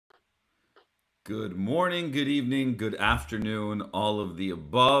Good morning, good evening, good afternoon, all of the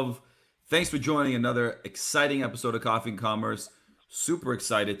above. Thanks for joining another exciting episode of Coffee and Commerce. Super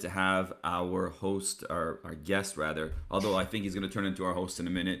excited to have our host, our guest rather, although I think he's going to turn into our host in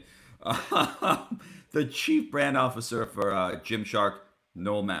a minute, the Chief Brand Officer for Gymshark,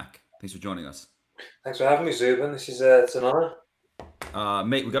 Noel Mack. Thanks for joining us. Thanks for having me, Zubin. This is it's an honor.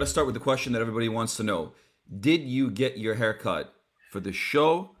 Mate, we got to start with the question that everybody wants to know. Did you get your haircut for the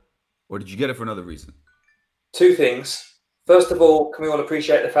show or did you get it for another reason? Two things. First of all, can we all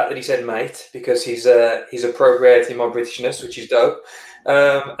appreciate the fact that he said mate, because he's appropriating my Britishness, which is dope.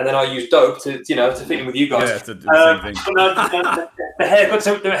 And then I use dope to fit in with you guys. Yeah, it's the same thing. The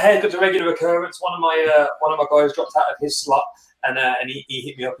haircut's a regular occurrence. One of my guys dropped out of his slot, and he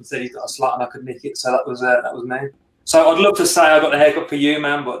hit me up and said he's got a slot and I could nick it. So that was me. So I'd love to say I got the haircut for you,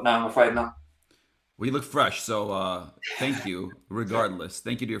 man, but no, I'm afraid not. We look fresh, so thank you. Regardless,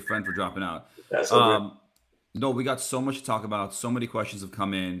 thank you to your friend for dropping out. That's all No, we got so much to talk about. So many questions have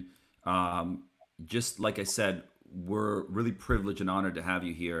come in. Just like I said, we're really privileged and honored to have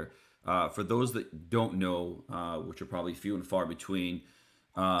you here. For those that don't know, which are probably few and far between,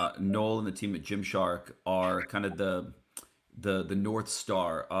 Noel and the team at Gymshark are kind of the North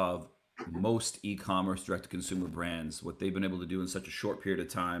Star of most e-commerce direct-to-consumer brands. What they've been able to do in such a short period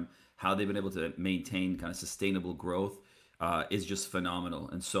of time, how they've been able to maintain kind of sustainable growth is just phenomenal.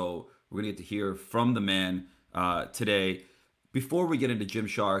 And so we're going to get to hear from the man today. Before we get into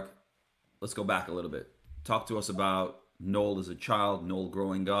Gymshark, let's go back a little bit. Talk to us about Noel as a child, Noel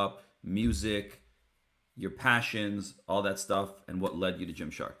growing up, music, your passions, all that stuff, and what led you to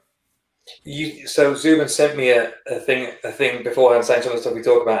Gymshark. So Zubin sent me a thing beforehand saying some of the stuff we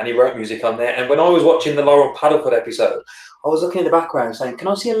talk about, and he wrote music on there. And when I was watching the Laurel Paddlefoot episode, I was looking in the background saying, "Can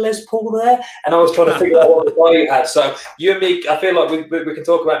I see a Les Paul there?" And I was trying to figure out what the guy you had. So you and me, I feel like we can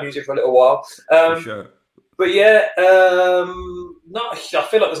talk about music for a little while. For sure. But yeah, I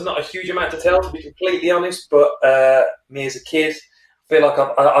feel like there's not a huge amount to tell, to be completely honest. But me as a kid, I feel like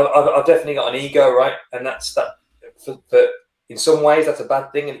I've definitely got an ego, right? And that's that. For in some ways, that's a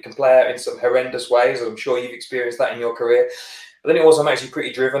bad thing, and it can play out in some horrendous ways. I'm sure you've experienced that in your career. But then it also makes you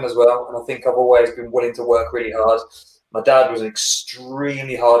pretty driven as well. And I think I've always been willing to work really hard. My dad was an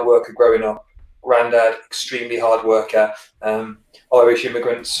extremely hard worker growing up. Granddad, extremely hard worker. Irish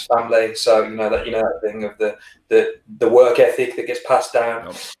immigrants family, so that thing of the work ethic that gets passed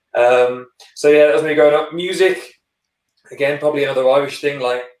down. So yeah, that was me growing up. Music, again, probably another Irish thing.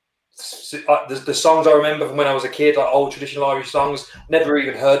 Like the songs I remember from when I was a kid, like old traditional Irish songs, never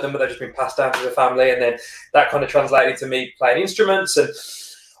even heard them, but they've just been passed down to the family, and then that kind of translated to me playing instruments. And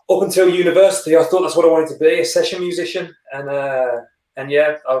up until university, I thought that's what I wanted to be, a session musician. And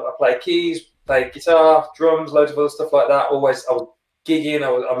yeah, I played keys, played guitar, drums, loads of other stuff like that. I was gigging.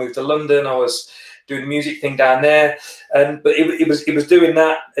 I moved to London. I was doing the music thing down there, but it was doing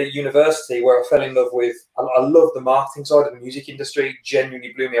that at university where I fell in love with. I love the marketing side of the music industry.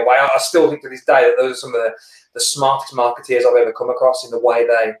 Genuinely blew me away. I still think to this day that those are some of the smartest marketeers I've ever come across in the way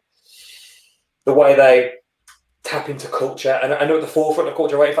they tap into culture and are at the forefront of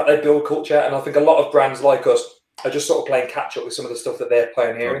culture. Right? In fact, they build culture, and I think a lot of brands like us are just sort of playing catch up with some of the stuff that they're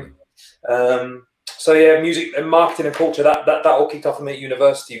pioneering. So yeah, music and marketing and culture, that all kicked off for me at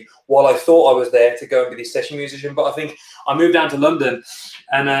university while I thought I was there to go and be this session musician. But I think I moved down to London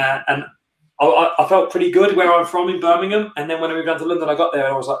and I felt pretty good where I'm from in Birmingham. And then when I moved down to London, I got there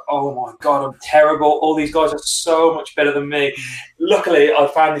and I was like, oh my God, I'm terrible. All these guys are so much better than me. Luckily, I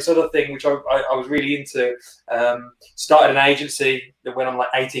found this other thing, which I was really into. Started an agency when I'm like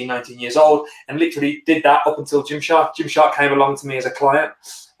 18, 19 years old, and literally did that up until Gymshark. Gymshark came along to me as a client.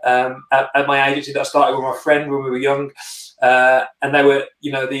 At my agency that I started with my friend when we were young, and they were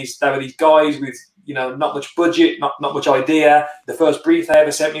these guys with not much budget, not much idea. The first brief they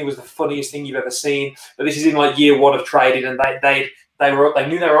ever sent me was the funniest thing you've ever seen. But this is in like year one of trading, and they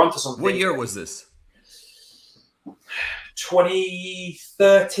knew they were onto something. What year was this?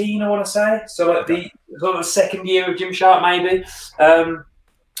 2013, I want to say. So like the second year of Gymshark, maybe.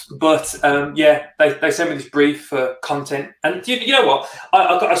 Yeah, they sent me this brief for content, and you know what?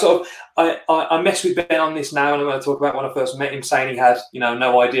 I mess with Ben on this now, and I'm going to talk about when I first met him, saying he had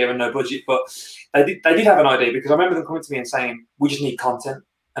no idea and no budget, but they did have an idea, because I remember them coming to me and saying, "We just need content,"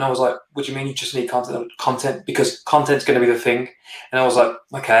 and I was like, "What do you mean you just need content?" Content, because content's going to be the thing. And I was like,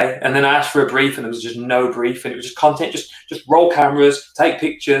 "Okay." And then I asked for a brief, and there was just no brief, and it was just content, just roll cameras, take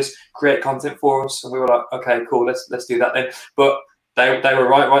pictures, create content for us, and we were like, "Okay, cool, let's do that then." But they were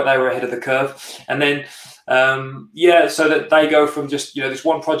right. They were ahead of the curve. And then, so that they go from just, this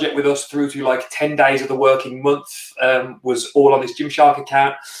one project with us through to like 10 days of the working month was all on this Gymshark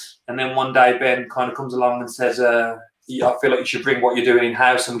account. And then one day Ben kind of comes along and says, yeah, I feel like you should bring what you're doing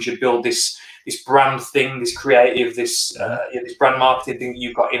in-house and we should build this brand thing, this creative, this brand marketing thing that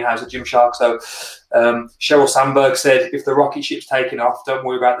you've got in-house at Gymshark. So Sheryl Sandberg said, if the rocket ship's taking off, don't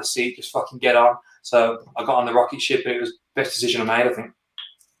worry about the seat, just fucking get on. So I got on the rocket ship and it was the best decision I made, I think.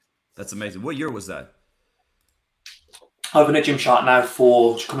 That's amazing. What year was that? I've been at Gymshark now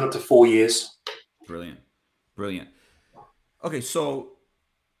for coming up to 4 years. Brilliant. Brilliant. Okay, so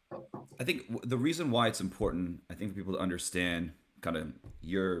I think the reason why it's important, I think, for people to understand kind of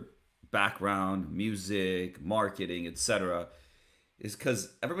your background, music, marketing, etc., is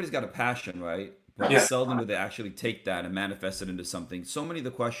because everybody's got a passion, right? But seldom do they actually take that and manifest it into something. So many of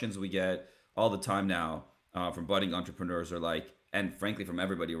the questions we get all the time now from budding entrepreneurs are like, and frankly from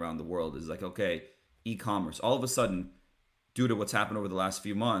everybody around the world, is like, okay, e-commerce. All of a sudden, due to what's happened over the last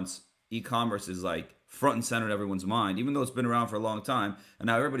few months, e-commerce is like front and center in everyone's mind, even though it's been around for a long time. And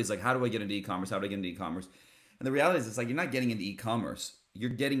now everybody's like, how do I get into e-commerce? How do I get into e-commerce? And the reality is, it's like, you're not getting into e-commerce. You're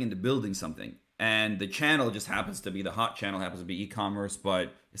getting into building something. And the channel just happens to be, the hot channel happens to be e-commerce,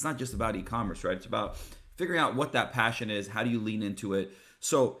 but it's not just about e-commerce, right? It's about figuring out what that passion is. How do you lean into it?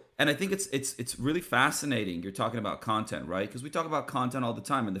 So, and I think it's really fascinating. You're talking about content, right? Because we talk about content all the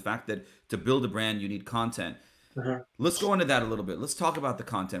time, and the fact that to build a brand, you need content. Let's go into that a little bit. Let's talk about the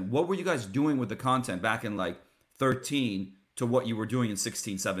content. What were you guys doing with the content back in like 13 to what you were doing in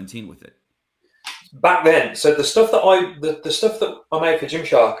 16, 17 with it? Back then, so the stuff that the stuff that I made for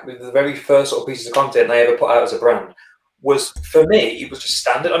Gymshark, the very first sort of pieces of content they ever put out as a brand, was, for me, it was just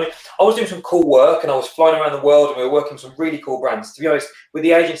standard. I mean, I was doing some cool work and I was flying around the world and we were working with some really cool brands. To be honest, with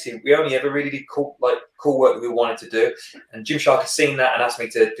the agency, we only ever really did cool work that we wanted to do. And Gymshark has seen that and asked me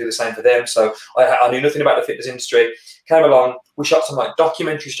to do the same for them. So I knew nothing about the fitness industry. Came along, we shot some like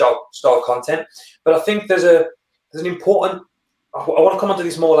documentary style content. But I think there's an important, I want to come onto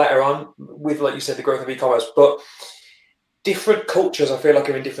this more later on with, like you said, the growth of e-commerce, but different cultures, I feel like,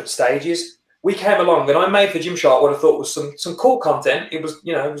 are in different stages. We came along and I made for Gymshark what I thought was some cool content. It was,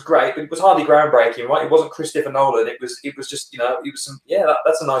 it was great, but it was hardly groundbreaking, right? It wasn't Christopher Nolan. It was just, it was some,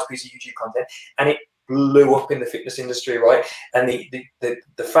 that's a nice piece of YouTube content. And it blew up in the fitness industry, right? And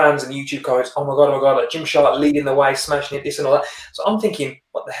the fans and YouTube comments, oh my God, like Gymshark leading the way, smashing it, this and all that. So I'm thinking,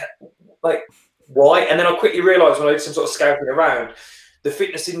 what the heck? Like, why? And then I quickly realized when I did some sort of scouting around, the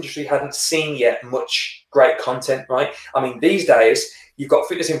fitness industry hadn't seen yet much great content, right? I mean, these days, you've got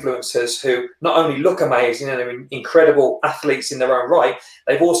fitness influencers who not only look amazing and are incredible athletes in their own right,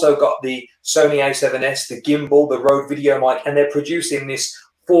 they've also got the Sony a7S, the gimbal, the Rode video mic, and they're producing this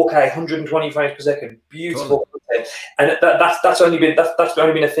 4K, 120 frames per second, beautiful content. And that's only been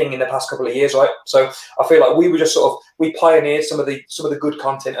a thing in the past couple of years, right? So I feel like we were just we pioneered some of the good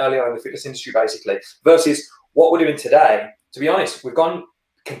content early on in the fitness industry, basically, versus what we're doing today. To be honest, we've gone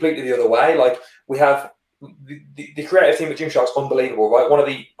completely the other way. Like, we have the creative team at Gymshark is unbelievable,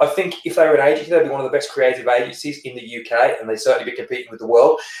 right? I think if they were an agency, they'd be one of the best creative agencies in the UK, and they'd certainly be competing with the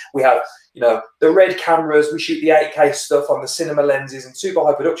world. We have, the red cameras, we shoot the 8K stuff on the cinema lenses and super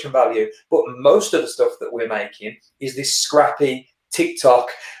high production value. But most of the stuff that we're making is this scrappy TikTok,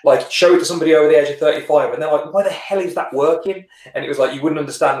 like, show it to somebody over the age of 35 and they're like, why the hell is that working? And it was like, you wouldn't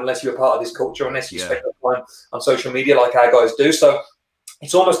understand unless you were part of this culture, unless you spend time on social media like our guys do. So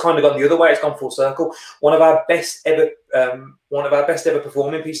it's almost kind of gone the other way. It's gone full circle. One of our best ever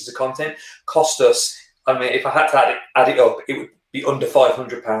performing pieces of content cost us, I mean, if I had to add it up, it would be under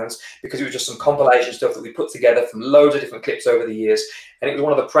 £500, because it was just some compilation stuff that we put together from loads of different clips over the years. And it was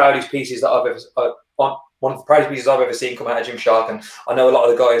one of the proudest pieces that I've ever, one of the proudest pieces I've ever seen come out of Gymshark. And I know a lot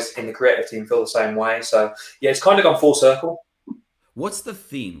of the guys in the creative team feel the same way. So yeah, it's kind of gone full circle. What's the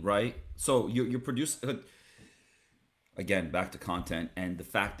theme, right? So you produce, again, back to content and the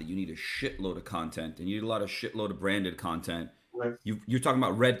fact that you need a shitload of content and you need a lot of shitload of branded content. Right. You're talking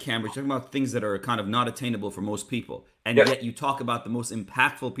about red cameras, you're talking about things that are kind of not attainable for most people. And yet you talk about the most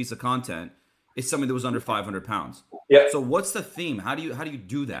impactful piece of content is something that was under 500 pounds. Yeah. So what's the theme? How do you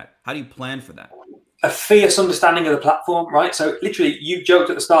do that? How do you plan for that? A fierce understanding of the platform, right? So literally, you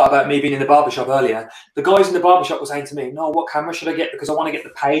joked at the start about me being in the barbershop earlier. The guys in the barbershop were saying to me, no, what camera should I get? Because I want to get the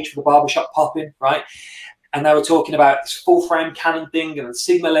page for the barbershop popping, right? And they were talking about this full frame Canon thing and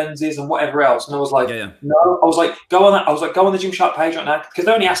Sigma lenses and whatever else. And I was like, no. I was like, go on that. I was like, go on the Gymshark page right now. Because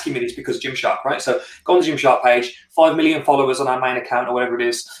they're only asking me this because Gymshark, right? So go on the Gymshark page, 5 million followers on our main account or whatever it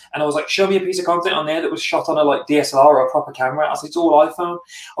is. And I was like, show me a piece of content on there that was shot on a like DSLR or a proper camera. I was like, it's all iPhone.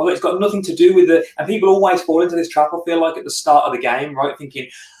 I was like, it's got nothing to do with it. And people always fall into this trap, I feel like, at the start of the game, right? Thinking,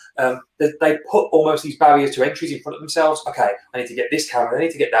 they put almost these barriers to entries in front of themselves. Okay, I need to get this camera. I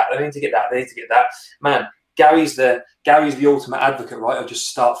need to get that. I need to get that. I need to get that. Man, Gary's the ultimate advocate, right? I'll just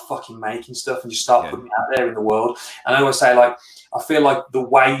start fucking making stuff and just start putting it out there in the world. And I always say, like, I feel like the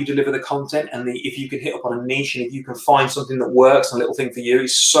way you deliver the content and if you can hit up on a niche and if you can find something that works, a little thing for you,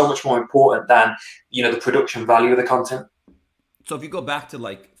 is so much more important than, you know, the production value of the content. So if you go back to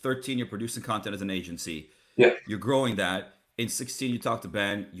like 13, you're producing content as an agency. Yeah. You're growing that. In 16, you talk to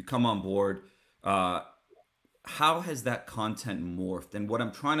Ben, you come on board. How has that content morphed? And what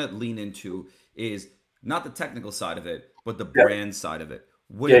I'm trying to lean into is not the technical side of it, but the brand side of it.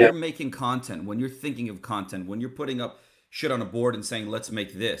 When you're making content, when you're thinking of content, when you're putting up shit on a board and saying, let's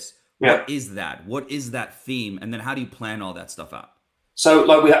make this, what is that? What is that theme? And then how do you plan all that stuff out? So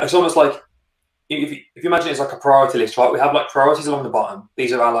like it's almost like, if you imagine it's like a priority list, right? We have like priorities along the bottom.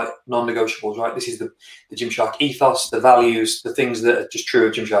 These are our like non-negotiables, right? This is the Gymshark ethos, the values, the things that are just true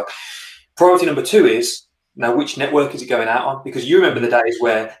of Gymshark. Priority number 2 is, now which network is it going out on? Because you remember the days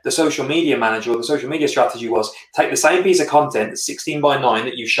where the social media manager or the social media strategy was take the same piece of content, 16 by 9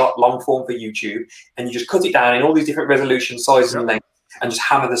 that you shot long form for YouTube, and you just cut it down in all these different resolution sizes and lengths and just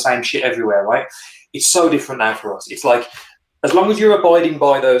hammer the same shit everywhere, right? It's so different now for us. It's like, as long as you're abiding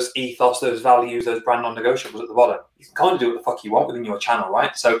by those ethos, those values, those brand non-negotiables at the bottom, you can kind of do what the fuck you want within your channel,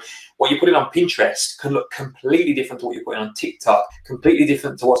 right? So what you're putting on Pinterest can look completely different to what you're putting on TikTok, completely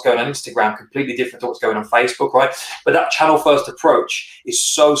different to what's going on Instagram, completely different to what's going on Facebook, right? But that channel-first approach is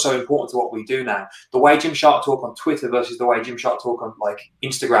so, so important to what we do now. The way Gymshark talk on Twitter versus the way Gymshark talk on like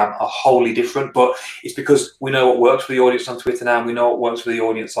Instagram are wholly different, but it's because we know what works for the audience on Twitter now, and we know what works for the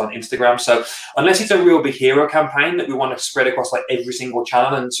audience on Instagram. So unless it's a real big hero campaign that we want to spread across like every single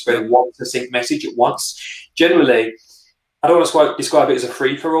channel and spread one succinct message at once, generally, I don't want to describe it as a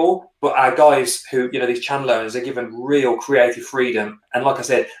free-for-all, but our guys who, you know, these channel owners are given real creative freedom. And like I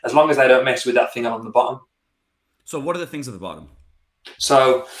said, as long as they don't mess with that thing on the bottom. So what are the things at the bottom?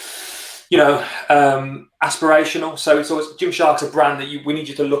 So, you know, aspirational. So it's always, Gymshark's a brand that we need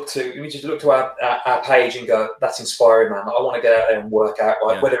you to look to. You need you to look to our page and go, that's inspiring, man. I want to get out there and work out,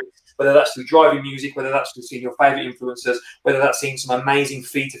 right? Yeah. Whether that's through driving music, whether that's through seeing your favorite influencers, whether that's seeing some amazing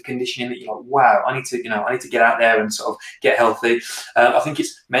feat of conditioning that you're like, wow, I need to get out there and sort of get healthy. I think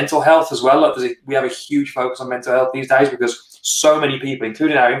it's mental health as well. Like we have a huge focus on mental health these days because so many people,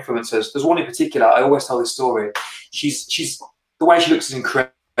 including our influencers, there's one in particular, I always tell this story. She's the way she looks is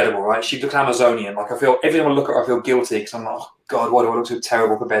incredible, right? She looks Amazonian. Like I feel, every time I look at her, I feel guilty because I'm like, oh God, why do I look so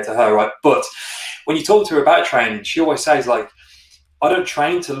terrible compared to her, right? But when you talk to her about training, she always says like, I don't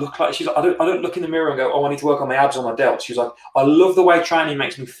train to look like, she's like, I don't look in the mirror and go, oh, I need to work on my abs or my delts. She's like, I love the way training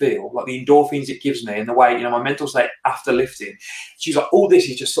makes me feel, like the endorphins it gives me and the way, you know, my mental state after lifting. She's like, all this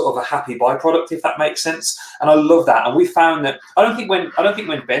is just sort of a happy byproduct, if that makes sense. And I love that. And we found that, I don't think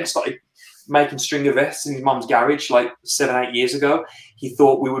when Ben started making stringer vests in his mum's garage like 7-8 years ago, he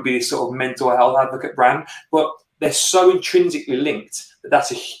thought we would be this sort of mental health advocate brand, but they're so intrinsically linked that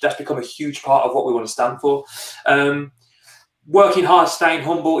that's become a huge part of what we want to stand for. Working hard, staying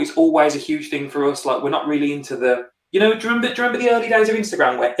humble is always a huge thing for us. Like we're not really into the, you know, do you remember the early days of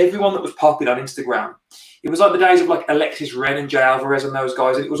Instagram where everyone that was popular on Instagram, it was like the days of like Alexis Ren and Jay Alvarez and those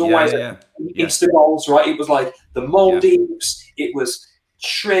guys, and it was always Insta goals, right? It was like the Maldives, it was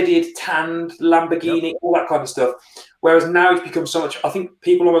shredded, tanned, Lamborghini, all that kind of stuff. Whereas now it's become so much, I think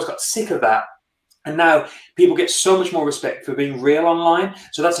people almost got sick of that. And now people get so much more respect for being real online.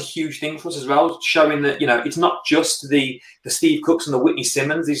 So that's a huge thing for us as well, showing that, you know, it's not just the Steve Cooks and the Whitney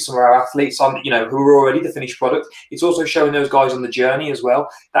Simmons. These are some of our athletes on, you know, who are already the finished product. It's also showing those guys on the journey as well.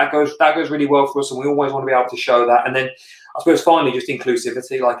 That goes really well for us, and we always want to be able to show that. And then I suppose finally just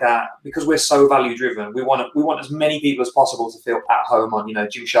inclusivity, like because we're so value driven, we want as many people as possible to feel at home on, you know,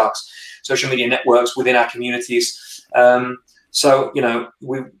 Gymshark's social media networks within our communities. So, you know,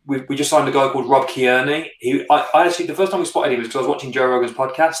 we just signed a guy called Rob Kearney. I actually, the first time we spotted him was because I was watching Joe Rogan's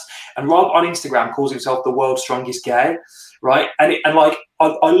podcast, and Rob on Instagram calls himself the world's strongest gay, right? And like,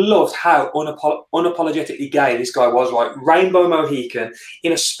 I loved how unapologetically gay this guy was, like rainbow Mohican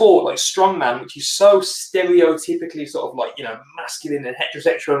in a sport like strongman, which is so stereotypically sort of like, you know, masculine and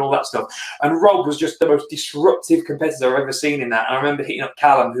heterosexual and all that stuff. And Rob was just the most disruptive competitor I've ever seen in that. And I remember hitting up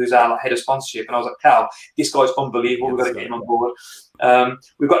Callum, who's our like, head of sponsorship, and I was like, Cal, this guy's unbelievable. We've got to get him on board.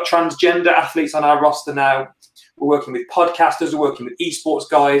 We've got transgender athletes on our roster now. We're working with podcasters, we're working with esports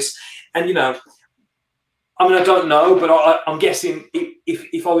guys, and you know, I mean, I don't know, but I'm guessing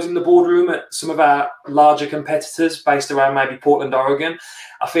if I was in the boardroom at some of our larger competitors based around maybe Portland, Oregon,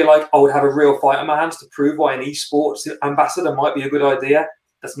 I feel like I would have a real fight on my hands to prove why an esports ambassador might be a good idea.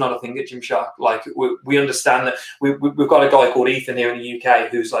 That's not a thing at Gymshark. Like we understand that we've got a guy called Ethan here in the UK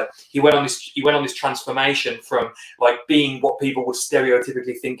who's like he went on this transformation from like being what people would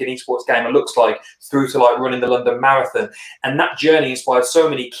stereotypically think an esports gamer looks like through to like running the London Marathon, and that journey inspired so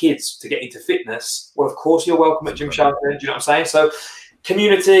many kids to get into fitness. Well, of course you're welcome at Gymshark. Do you know what I'm saying? So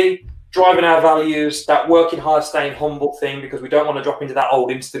community, driving our values, that working hard, staying humble thing, because we don't want to drop into that old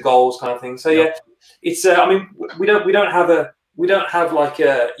Insta goals kind of thing. So yeah, it's I mean, we don't have like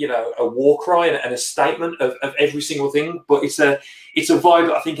a a war cry and a statement of every single thing, but it's a vibe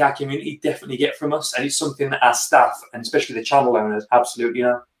that I think our community definitely get from us, and it's something that our staff and especially the channel owners absolutely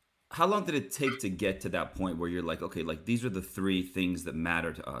know. How long did it take to get to that point where you're like, okay, like these are the three things that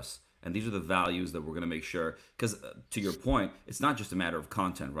matter to us, and these are the values that we're going to make sure? Because to your point, it's not just a matter of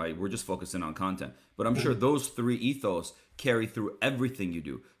content, right? We're just focusing on content. But I'm sure those three ethos carry through everything you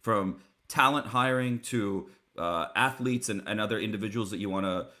do, from talent hiring to athletes and other individuals that you want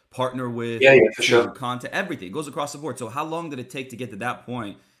to partner with. Yeah, for sure. Content, everything. It goes across the board. So how long did it take to get to that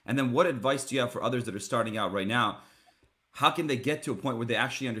point? And then what advice do you have for others that are starting out right now? How can they get to a point where they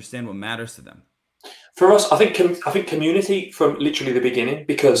actually understand what matters to them? For us, I think community from literally the beginning,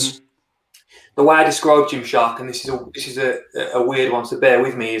 because the way I describe Gymshark, and this is a weird one, so bear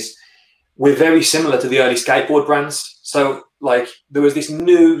with me, is we're very similar to the early skateboard brands. So like there was this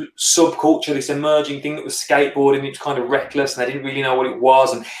new subculture, this emerging thing that was skateboarding. It was kind of reckless, and they didn't really know what it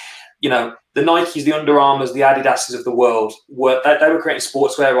was. And the Nikes, the Under Armours, the Adidases of the world they were creating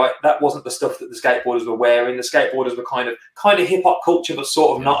sportswear, right? That wasn't the stuff that the skateboarders were wearing. The skateboarders were kind of hip hop culture, but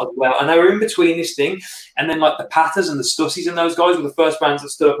sort of not as well. And they were in between this thing. And then like the Patters and the Stussies and those guys were the first brands that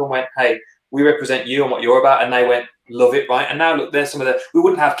stood up and went, "Hey, we represent you and what you're about," and they went, "Love it," right? And now look, there's some of we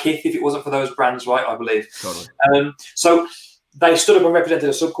wouldn't have Kith if it wasn't for those brands, right? I believe. Totally. So they stood up and represented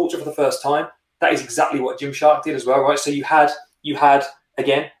a subculture for the first time. That is exactly what Gymshark did as well, right? So you had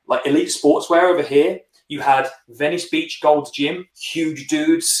again like elite sportswear over here. You had Venice Beach Gold's Gym, huge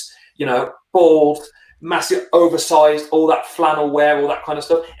dudes, bald, massive, oversized, all that flannel wear, all that kind of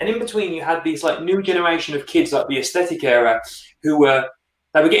stuff. And in between, you had these like new generation of kids, like the aesthetic era, who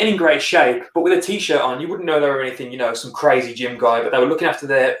they were getting in great shape, but with a t-shirt on, you wouldn't know they were anything, some crazy gym guy, but they were looking after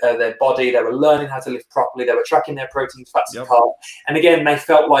their body. They were learning how to lift properly. They were tracking their proteins, fats, and carbs. And again, they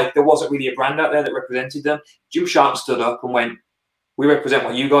felt like there wasn't really a brand out there that represented them. Gymshark stood up and went, "We represent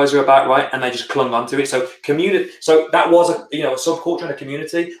what you guys are about," right? And they just clung onto it. So so that was a subculture and a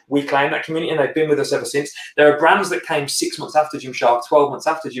community. We claim that community, and they've been with us ever since. There are brands that came 6 months after Gymshark, 12 months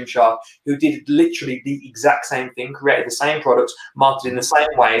after Gymshark, who did literally the exact same thing, created the same products, marketed in the same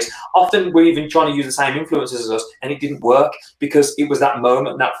ways. Often we're even trying to use the same influencers as us, and it didn't work because it was that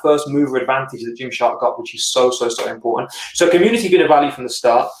moment, that first mover advantage that Gymshark got, which is so important. So community been a value from the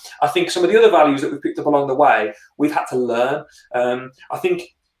start. I think some of the other values that we've picked up along the way, we've had to learn. I think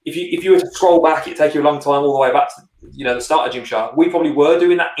if you were to scroll back, it'd take you a long time all the way back to the start of Gymshark. We probably were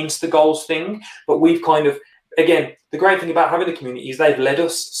doing that Insta goals thing, but we've kind of, again, the great thing about having the community is they've led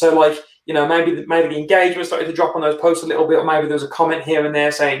us. So like maybe the engagement started to drop on those posts a little bit, or maybe there was a comment here and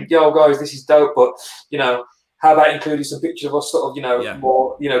there saying, "Yo guys, this is dope, but how about including some pictures of us sort of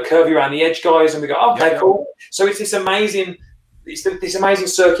more curvy around the edge guys?" And we go, "Okay, cool." So it's this amazing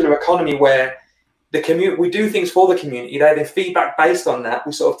circular economy where we do things for the community. They then feedback based on that.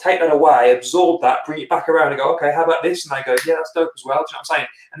 We sort of take that away, absorb that, bring it back around, and go, "Okay, how about this?" And they go, "Yeah, that's dope as well." Do you know what I'm saying?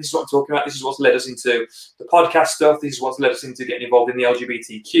 And this is what I'm talking about. This is what's led us into the podcast stuff. This is what's led us into getting involved in the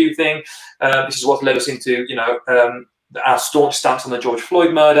LGBTQ thing. This is what's led us into our staunch stance on the George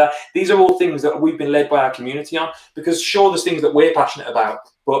Floyd murder. These are all things that we've been led by our community on, because sure, there's things that we're passionate about,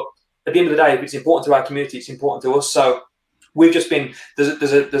 but at the end of the day, if it's important to our community, it's important to us. So we've just been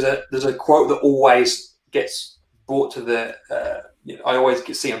there's a quote that always gets brought to the I always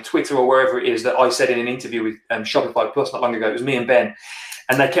see on Twitter or wherever it is, that I said in an interview with Shopify Plus not long ago. It was me and Ben,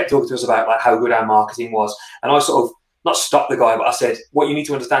 and they kept talking to us about like how good our marketing was, and I sort of not stopped the guy, but I said, "What you need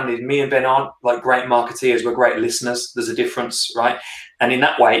to understand is me and Ben aren't like great marketeers. We're great listeners. There's a difference, right?" And in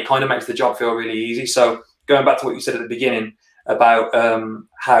that way, it kind of makes the job feel really easy. So going back to what you said at the beginning about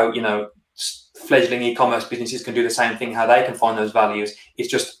how fledgling e-commerce businesses can do the same thing, how they can find those values. It's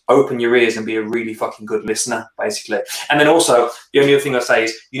just open your ears and be a really fucking good listener, basically. And then also, the only other thing I say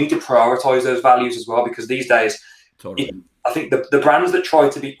is you need to prioritize those values as well, because these days, I think the brands that try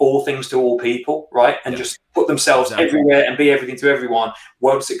to be all things to all people, right, and just put themselves everywhere and be everything to everyone,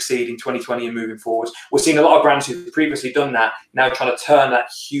 won't succeed in 2020 and moving forwards. We're seeing a lot of brands who've previously done that now trying to turn that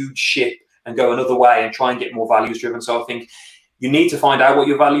huge ship and go another way and try and get more values driven. So I think you need to find out what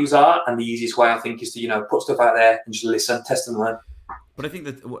your values are, and the easiest way, I think, is to put stuff out there and just listen, test and learn. But I think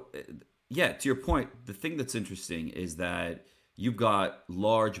that, to your point, the thing that's interesting is that you've got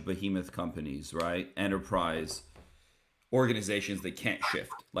large behemoth companies, right? Enterprise organizations that can't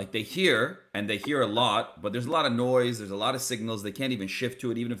shift. Like they hear and they hear a lot, but there's a lot of noise, there's a lot of signals. They can't even shift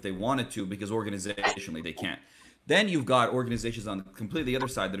to it even if they wanted to because organizationally they can't. Then you've got organizations on completely the other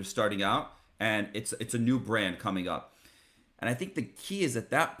side that are starting out and it's a new brand coming up. And I think the key is at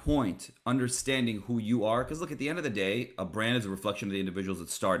that point understanding who you are, because look, at the end of the day, a brand is a reflection of the individuals that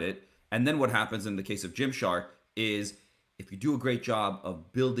start it. And then what happens in the case of Gymshark is if you do a great job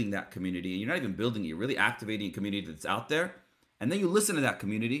of building that community, and you're not even building it, you're really activating a community that's out there, and then you listen to that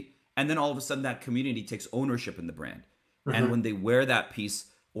community, and then all of a sudden that community takes ownership in the brand. And when they wear that piece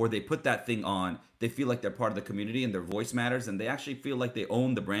or they put that thing on, they feel like they're part of the community and their voice matters, and they actually feel like they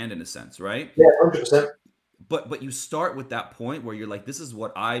own the brand in a sense, right? Yeah, 100%. But you start with that point where you're like, this is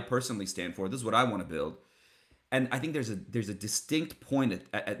what I personally stand for, this is what I want to build. And I think there's a distinct point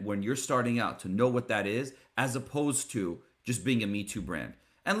at when you're starting out to know what that is, as opposed to just being a Me Too brand.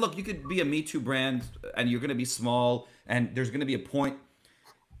 And look, you could be a Me Too brand and you're going to be small and there's going to be a point.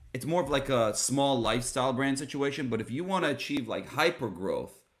 It's more of like a small lifestyle brand situation. But if you want to achieve like hyper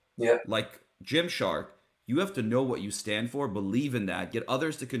growth, Yeah. like Gymshark, you have to know what you stand for, believe in that, get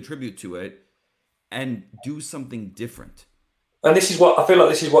others to contribute to it, and do something different. And this is what I feel like.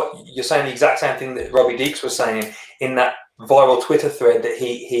 This is what you're saying. The exact same thing that Robbie Deeks was saying in that viral Twitter thread that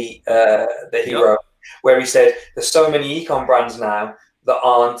he wrote, where he said, "There's so many ecom brands now that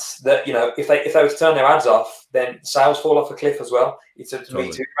aren't that if they were to turn their ads off, then sales fall off a cliff as well. It's a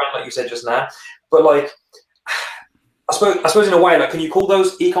Me Too brand, like you said just now. But like, I suppose in a way, like, can you call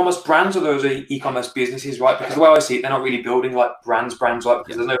those e-commerce brands or those e-commerce businesses, right? Because the way I see it, they're not really building like brands, right?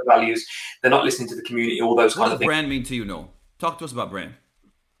 Because there's no values. They're not listening to the community, all those kind of things. What does brand mean to you, Noel? Talk to us about brand.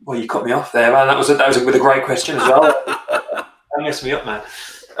 Well, you cut me off there, man. That was with a great question as well. That messed me up,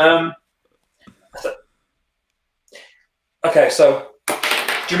 man. Okay, so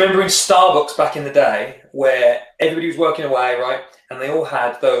do you remember in Starbucks back in the day where everybody was working away, right? And they all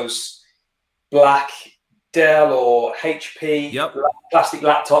had those black Dell or HP plastic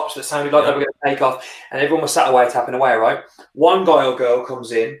laptops that sounded like they were going to take off, and everyone was sat away tapping away, right? One guy or girl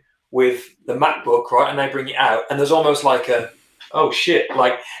comes in with the MacBook, right, and they bring it out, and there's almost like a, oh shit,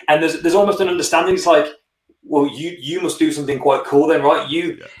 like, and there's almost an understanding. It's like, well, you must do something quite cool then, right?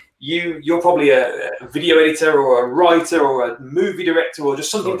 You're probably a video editor or a writer or a movie director or just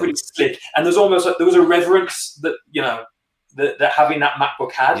something pretty slick. And there's almost there was a reverence that that having that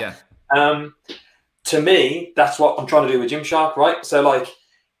MacBook had. Yeah. To me, that's what I'm trying to do with Gymshark, right? So like,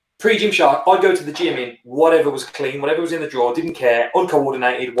 pre-Gymshark, I'd go to the gym in whatever was clean, whatever was in the drawer, didn't care,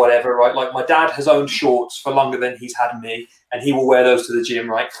 uncoordinated, whatever, right? Like my dad has owned shorts for longer than he's had me, and he will wear those to the gym,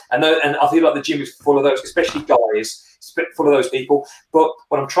 right? And I feel like the gym is full of those, especially guys, full of those people. But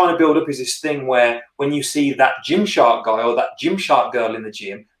what I'm trying to build up is this thing where when you see that Gymshark guy or that Gymshark girl in the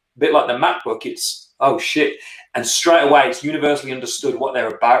gym, a bit like the MacBook, it's, oh shit. And straight away, it's universally understood what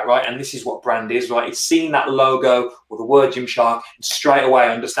they're about, right? And this is what brand is, right? It's seeing that logo or the word Gymshark and straight away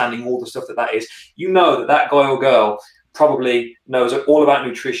understanding all the stuff that is. You know that guy or girl probably knows all about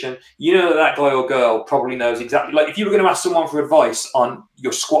nutrition. You know that guy or girl probably knows exactly, like if you were going to ask someone for advice on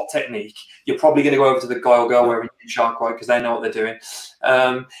your squat technique, you're probably going to go over to the guy or girl wearing Gymshark, right? Because they know what they're doing.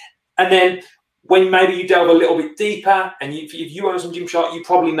 And then when maybe you delve a little bit deeper and if you own some Gymshark, you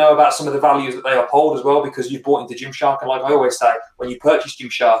probably know about some of the values that they uphold as well, because you've bought into Gymshark. And like I always say, when you purchase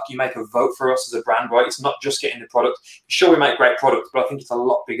Gymshark, you make a vote for us as a brand, right? It's not just getting the product. Sure, we make great products, but I think it's a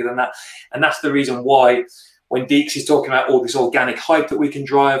lot bigger than that. And that's the reason why when Deeks is talking about all this organic hype that we can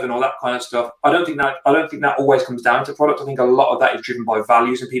drive and all that kind of stuff, I don't think that always comes down to product. I think a lot of that is driven by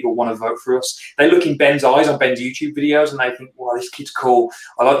values, and people want to vote for us. They look in Ben's eyes on Ben's YouTube videos and they think, wow, this kid's cool.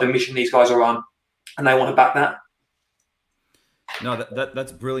 I like the mission these guys are on. And they want to back that. No,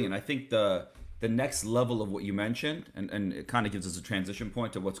 that's brilliant. I think the next level of what you mentioned, and it kind of gives us a transition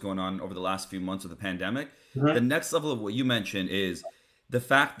point to what's going on over the last few months of the pandemic. The next level of what you mentioned is the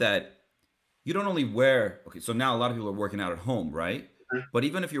fact that you don't only wear, okay, so now a lot of people are working out at home, right? But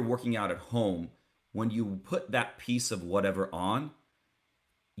even if you're working out at home, when you put that piece of whatever on,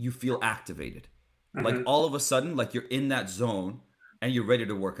 you feel activated. Like all of a sudden, like you're in that zone and you're ready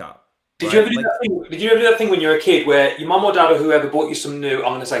to work out. Did you ever do that thing? Did you ever do that thing when you were a kid where your mum or dad or whoever bought you some new,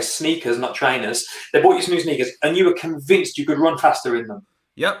 I'm going to say sneakers, not trainers. They bought you some new sneakers and you were convinced you could run faster in them?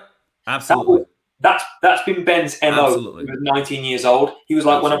 Yep, absolutely. That's been Ben's MO. Absolutely. He was 19 years old. He was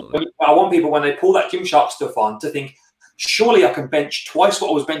like, I want people when they pull that Gymshark stuff on to think, surely I can bench twice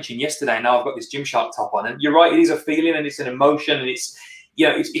what I was benching yesterday. Now I've got this Gymshark top on. And you're right, it is a feeling and it's an emotion and it's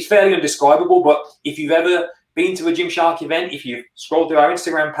fairly undescribable. But if you've ever been to a Gymshark event, if you've scrolled through our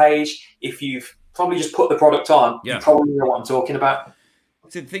Instagram page, if you've probably just put the product on, you Yeah. probably know what I'm talking about.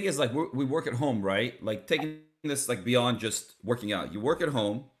 See, the thing is, like, we work at home, right? Like, taking this like beyond just working out. You work at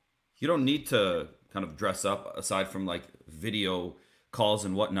home. You don't need to kind of dress up aside from like video calls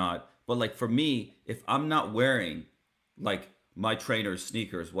and whatnot. But like for me, if I'm not wearing like my trainers,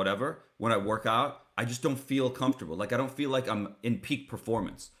 sneakers, whatever, when I work out, I just don't feel comfortable. Like I don't feel like I'm in peak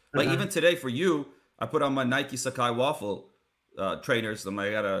performance. Like Mm-hmm. even today for you, I put on my Nike Sakai Waffle trainers.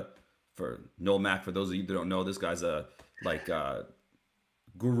 I got a for Noel Mack. For those of you that don't know, this guy's a like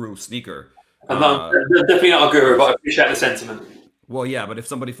guru sneaker. I'm definitely not a guru, but I Artist. appreciate the sentiment. Well, yeah, but if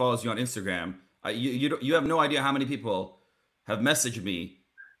somebody follows you on Instagram, you have no idea how many people have messaged me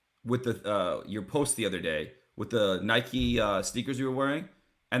with the your post the other day with the Nike sneakers you were wearing,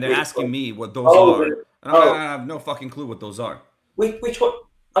 and they're Which asking one? me what those Oh, are, and I oh, have no fucking clue what those are. which one?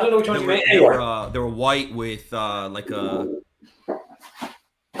 I don't know which They ones you were mean. Anyway, they were white with like a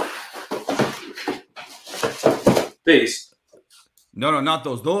these. no, not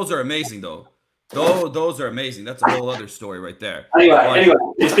those. Those are amazing though. Those are amazing. That's a whole other story right there. Anyway, But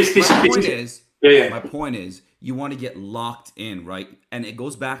this my point is is, yeah, my point is, you want to get locked in, right? And it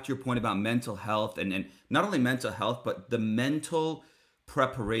goes back to your point about mental health and not only mental health, but the mental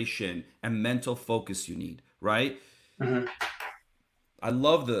preparation and mental focus you need, right? hmm I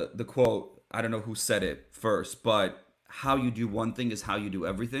love the quote. I don't know who said it first, but how you do one thing is how you do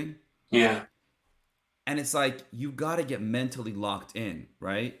everything. yeah, And it's like you got to get mentally locked in,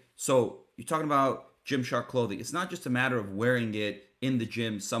 right? So you're talking about Gymshark clothing. It's not just a matter of wearing it in the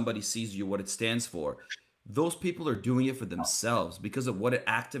gym, somebody sees you, what it stands for. Those people are doing it for themselves because of what it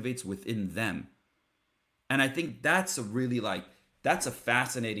activates within them. And I think that's a really like that's a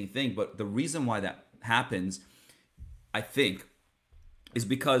fascinating thing. But the reason why that happens, I think, is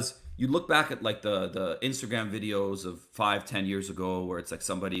because you look back at like the Instagram videos of 5, 10 years ago where it's like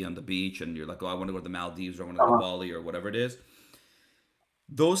somebody on the beach and you're like, oh, I want to go to the Maldives or I want to go to uh-huh. Bali or whatever it is.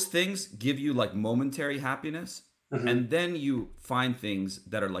 Those things give you like momentary happiness. hmm And then you find things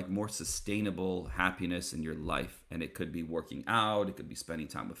that are like more sustainable happiness in your life. And it could be working out, it could be spending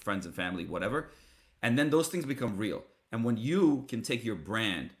time with friends and family, whatever. And then those things become real. And when you can take your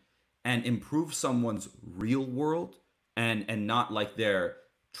brand and improve someone's real world and not like their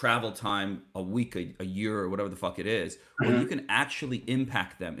travel time a week, a year, or whatever the fuck it is, when you hmm can actually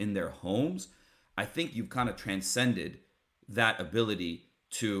impact them in their homes, I think you've kind of transcended that ability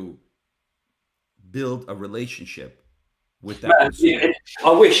to build a relationship with that Man, yeah, consumer.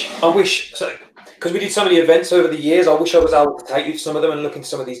 I wish, so because we did so many events over the years. I wish I was able to take you to some of them and look into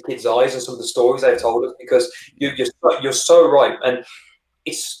some of these kids' eyes and some of the stories they've told us. Because Yeah. you're so right, and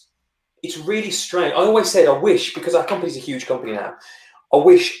it's it's really strange. I always said I wish, because our company's a huge company now. I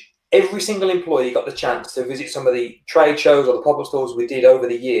wish every single employee got the chance to visit some of the trade shows or the pop-up stores we did over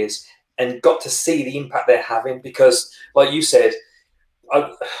the years and got to see the impact they're having. Because, like you said,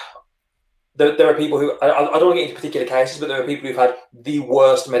 I, there are people who I don't want to get into particular cases, but there are people who've had the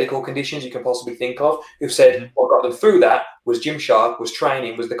worst medical conditions you can possibly think of, who've said Mm-hmm. what got them through that was Gymshark, was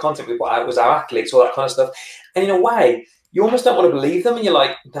training, was the content we put out, was our athletes, all that kind of stuff. And in a way, you almost don't want to believe them, and you're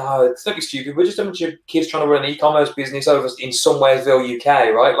like, no, don't be stupid. We're just a bunch of kids trying to run an e-commerce business over in Somewheresville,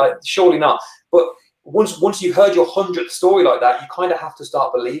 UK, right? Like, surely not. But once you've heard your 100th story like that, you kind of have to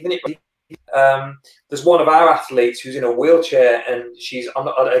start believing it. There's one of our athletes who's in a wheelchair, and I'm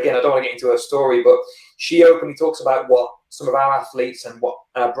not, again, I don't want to get into her story, but she openly talks about what some of our athletes and what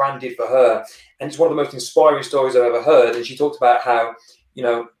our brand did for her. And it's one of the most inspiring stories I've ever heard. And she talked about how, you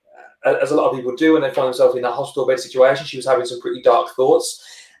know, as a lot of people do when they find themselves in a hospital bed situation, she was having some pretty dark thoughts.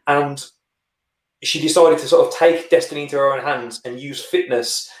 And she decided to sort of take destiny into her own hands and use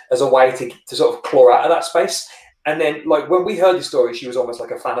fitness as a way to sort of claw out of that space. And then, like, when we heard this story, she was almost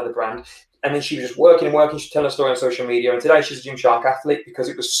like a fan of the brand. And then she was just working and working. She'd tell her story on social media. And today she's a Gymshark athlete because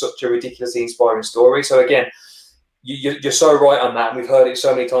it was such a ridiculously inspiring story. So again, you're so right on that. And we've heard it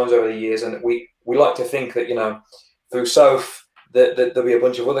so many times over the years. And we like to think that, you know, through Soph, that there'll be a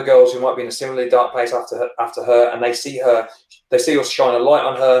bunch of other girls who might be in a similarly dark place after her, and they see us shine a light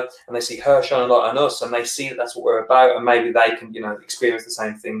on her, and they see her shine a light on us, and they see that that's what we're about, and maybe they can, you know, experience the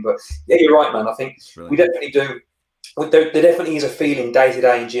same thing. But yeah, you're right, man. I think we Brilliant. definitely do. There definitely is a feeling day to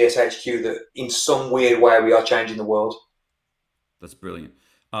day in GSHQ that in some weird way we are changing the world. That's brilliant.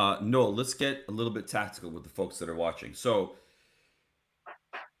 Noel, let's get a little bit tactical with the folks that are watching. So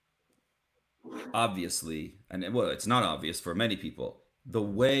obviously, and well, it's not obvious for many people, the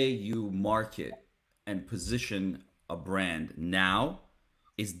way you market and position a brand now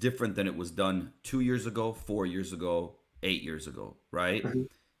is different than it was done 2 years ago, 4 years ago, 8 years ago, right? Mhm.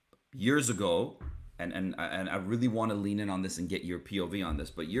 Years ago, and I really want to lean in on this and get your POV on this.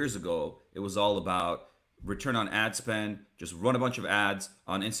 But years ago, it was all about return on ad spend. Just run a bunch of ads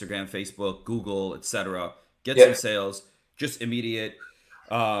on Instagram, Facebook, Google, etc. Get some Yeah. sales, just immediate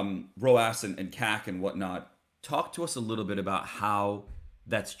ROAS and CAC and whatnot. Talk to us a little bit about how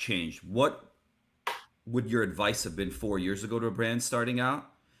that's changed. What would your advice have been 4 years ago to a brand starting out,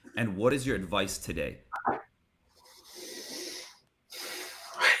 and what is your advice today?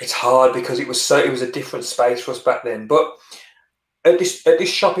 It's hard because it was a different space for us back then. But at this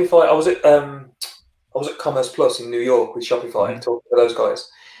Shopify, I was at Commerce Plus in New York with Shopify, talking to those guys,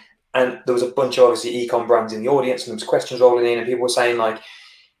 and there was a bunch of obviously e-com brands in the audience, and there was questions rolling in, and people were saying like,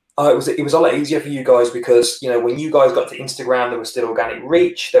 "Oh, it was a lot easier for you guys because when you guys got to Instagram, there was still organic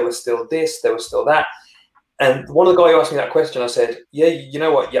reach, there was still this, there was still that." And one of the guys who asked me that question, I said, "Yeah, you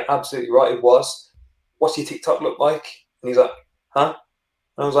know what? You're absolutely right. It was. What's your TikTok look like?" And he's like, "Huh?"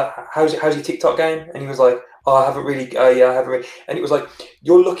 And I was like, how's your TikTok game? And he was like, "Oh, I haven't really, yeah, I haven't really." And it was like,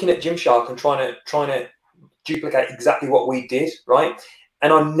 you're looking at Gymshark and trying to duplicate exactly what we did, right?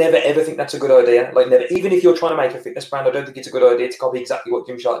 And I never ever think that's a good idea. Like never, even if you're trying to make a fitness brand, I don't think it's a good idea to copy exactly what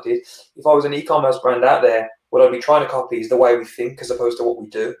Gymshark did. If I was an e-commerce brand out there, what I'd be trying to copy is the way we think as opposed to what we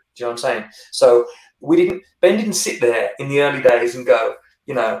do. Do you know what I'm saying? So Ben didn't sit there in the early days and go,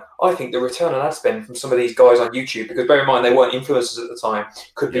 I think the return on ad spend from some of these guys on YouTube, because bear in mind they weren't influencers at the time,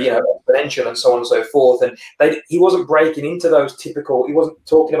 could be exponential and so on and so forth. And he wasn't breaking into those typical. He wasn't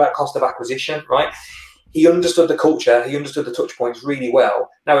talking about cost of acquisition, right? He understood the culture. He understood the touch points really well.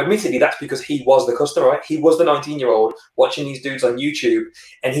 Now, admittedly, that's because he was the customer, right? He was the 19-year-old watching these dudes on YouTube,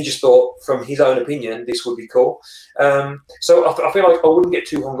 and he just thought, from his own opinion, this would be cool. So I feel like I wouldn't get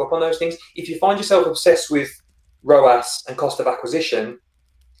too hung up on those things. If you find yourself obsessed with ROAS and cost of acquisition,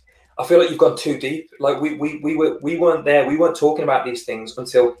 I feel like you've gone too deep. Like we weren't there. We weren't talking about these things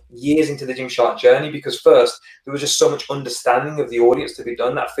until years into the Gymshark journey, because first there was just so much understanding of the audience to be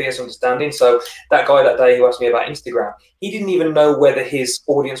done, that fierce understanding. So that guy that day who asked me about Instagram, he didn't even know whether his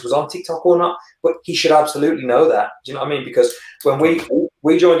audience was on TikTok or not, but he should absolutely know that. Do you know what I mean? Because when we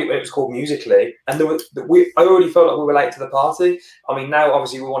joined it when it was called Musical.ly, and I already felt like we were late to the party. I mean, now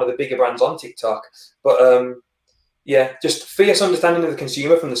obviously we're one of the bigger brands on TikTok, but yeah, just fierce understanding of the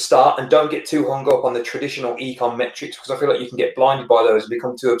consumer from the start, and don't get too hung up on the traditional e-com metrics, because I feel like you can get blinded by those and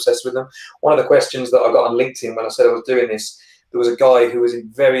become too obsessed with them. One of the questions that I got on LinkedIn when I said I was doing this, there was a guy who was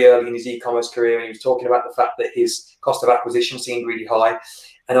very early in his e-commerce career, and he was talking about the fact that his cost of acquisition seemed really high.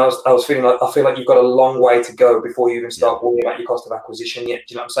 And I was feeling like, I feel like you've got a long way to go before you even start worrying about your cost of acquisition yet.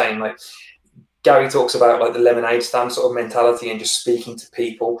 Do you know what I'm saying? Like Gary talks about like the lemonade stand sort of mentality and just speaking to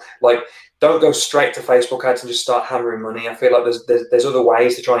people. Like, don't go straight to Facebook ads and just start hammering money. I feel like there's other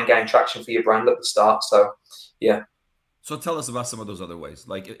ways to try and gain traction for your brand at the start. So, yeah. So tell us about some of those other ways.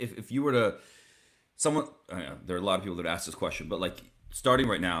 Like if you were to, there are a lot of people that ask this question, but like starting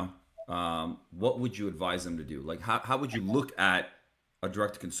right now, what would you advise them to do? Like how would you look at a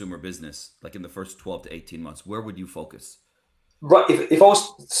direct-to-consumer business, like in the first 12 to 18 months? Where would you focus? Right. If I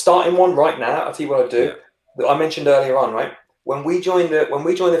was starting one right now, I'll tell you what I'd do. Yeah. I mentioned earlier on, right? When we joined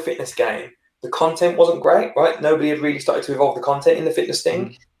the fitness game, the content wasn't great, right? Nobody had really started to evolve the content in the fitness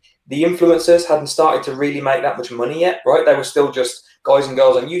thing. The influencers hadn't started to really make that much money yet, right? They were still just guys and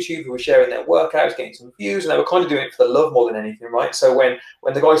girls on YouTube who were sharing their workouts, getting some views, and they were kind of doing it for the love more than anything, right? So when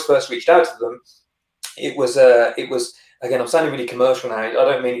the guys first reached out to them, it was again, I'm sounding really commercial now. I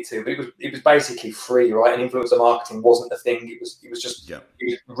don't mean it to, but it was basically free, right? And influencer marketing wasn't a thing. It was just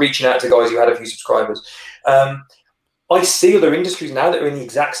reaching out to guys who had a few subscribers. I see other industries now that are in the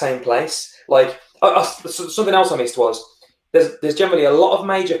exact same place. Like something else I missed was there's generally a lot of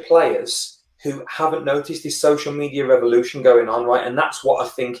major players who haven't noticed this social media revolution going on, right? And that's what I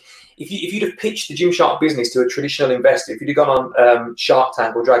think. If you'd have pitched the Gymshark business to a traditional investor, if you'd have gone on Shark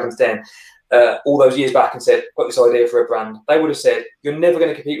Tank or Dragon's Den all those years back and said, got this idea for a brand, they would have said, you're never going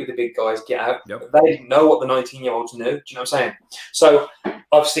to compete with the big guys, get out. Yep. They didn't know what the 19-year-olds knew. Do you know what I'm saying? So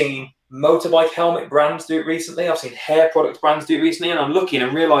I've seen motorbike helmet brands do it recently. I've seen hair product brands do it recently. And I'm looking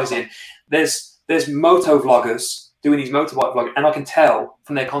and realizing there's moto vloggers doing these motorbike vlogs, and I can tell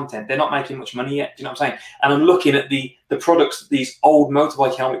from their content they're not making much money yet. Do you know what I'm saying? And I'm looking at the products that these old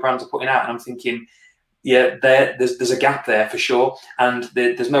motorbike helmet brands are putting out, and I'm thinking, yeah, there's a gap there for sure, and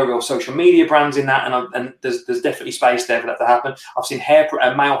there's no real social media brands in that, and there's definitely space there for that to happen. I've seen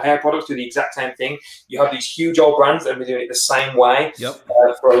male hair products do the exact same thing. You have these huge old brands that have been doing it the same way Yep.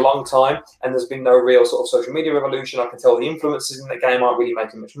 for a long time, and there's been no real sort of social media revolution. I can tell the influencers in the game aren't really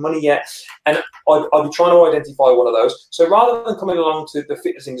making much money yet, and I'd be trying to identify one of those. So rather than coming along to the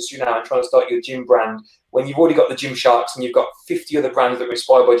fitness industry now and trying to start your gym brand, when you've already got the Gymsharks and you've got 50 other brands that are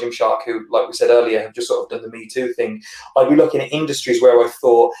inspired by Gymshark, who, like we said earlier, have just sort of done the Me Too thing, I'd be looking at industries where I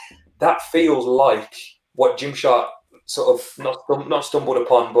thought that feels like what Gymshark sort of not stumbled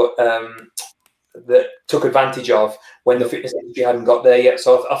upon, but that took advantage of when the fitness industry hadn't got there yet.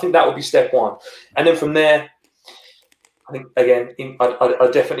 So I think that would be step one, and then from there, I think again,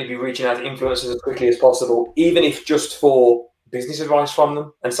 I'd definitely be reaching out to influencers as quickly as possible, even if just for business advice from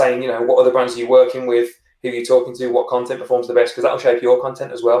them and saying, you know, what other brands are you working with? Who you're talking to, what content performs the best, because that'll shape your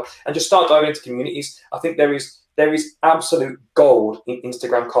content as well. And just start diving into communities. I think there is absolute gold in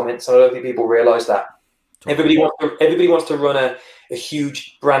Instagram comments, and I don't think people realise that. Totally. Everybody wants to run a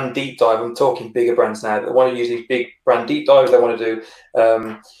huge brand deep dive. I'm talking bigger brands now. They want to use these big brand deep dives. They want to do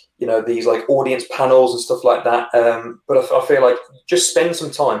you know, these like audience panels and stuff like that. But I feel like just spend some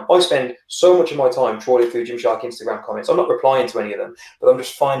time. I spend so much of my time trawling through Gymshark Instagram comments. I'm not replying to any of them, but I'm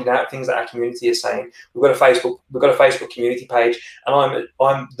just finding out things that our community is saying. We've got a Facebook community page, and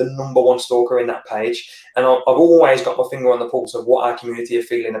I'm the #1 stalker in that page. And I've always got my finger on the pulse of what our community are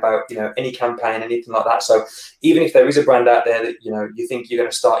feeling about, you know, any campaign, anything like that. So even if there is a brand out there that, you know, you think you're going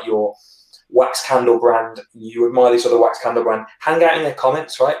to start your wax candle brand, you admire this other wax candle brand, hang out in their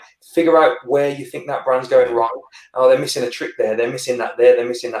comments, right? Figure out where you think that brand's going wrong. Oh, they're missing a trick there. They're missing that there. They're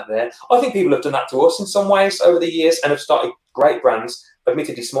missing that there. I think people have done that to us in some ways over the years and have started great brands,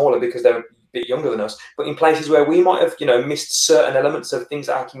 admittedly smaller because they're a bit younger than us, but in places where we might have, you know, missed certain elements of things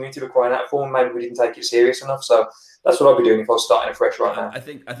that our community were crying out for, and maybe we didn't take it serious enough. So that's what I'd be doing if I was starting afresh right now. I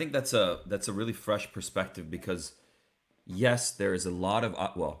think that's a really fresh perspective, because yes, there is a lot of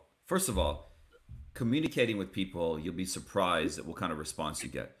well, first of all, communicating with people, you'll be surprised at what kind of response you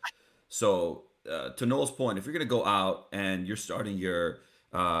get. So to Noel's point, if you're going to go out and you're starting your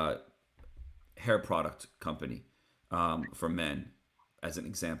hair product company for men, as an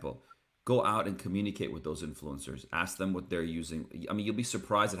example, go out and communicate with those influencers. Ask them what they're using. I mean, you'll be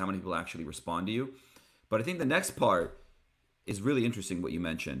surprised at how many people actually respond to you. But I think the next part is really interesting, what you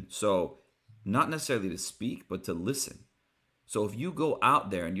mentioned. So not necessarily to speak, but to listen. So if you go out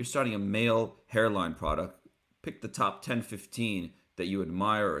there and you're starting a male hairline product, pick the top 10, 15 that you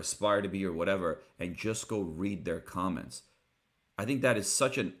admire or aspire to be or whatever, and just go read their comments. I think that is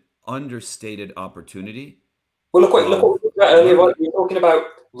such an understated opportunity. Well, look what we talked about earlier, right? We were talking about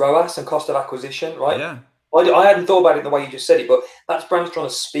ROAS and cost of acquisition, right? Yeah. I hadn't thought about it the way you just said it, but that's brands trying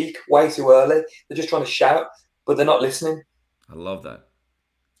to speak way too early. They're just trying to shout, but they're not listening. I love that.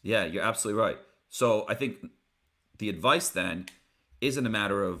 Yeah, you're absolutely right. So I think the advice then isn't a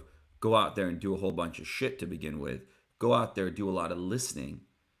matter of go out there and do a whole bunch of shit to begin with. Go out there, do a lot of listening,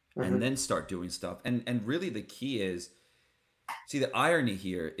 and then start doing stuff. And really the key is, see, the irony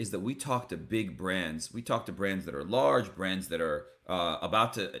here is that we talk to big brands. We talk to brands that are large, brands that are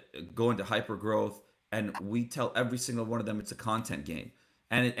about to go into hyper growth, and we tell every single one of them it's a content game.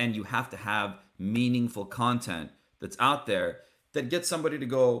 And you have to have meaningful content that's out there that gets somebody to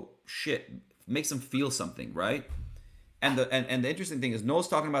go, shit, makes them feel something, right? And the interesting thing is Noel's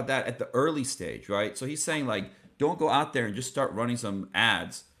talking about that at the early stage, right? So he's saying, like, don't go out there and just start running some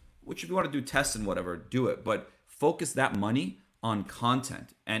ads, which if you want to do tests and whatever, do it. But focus that money on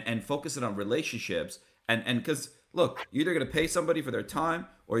content and focus it on relationships. And because, look, you're either going to pay somebody for their time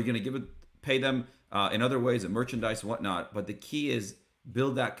or you're going to pay them in other ways, in merchandise and whatnot. But the key is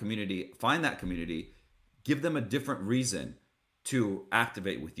build that community, find that community, give them a different reason to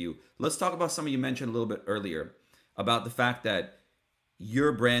activate with you. Let's talk about something you mentioned a little bit earlier about the fact that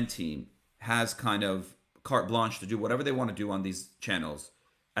your brand team has kind of carte blanche to do whatever they want to do on these channels,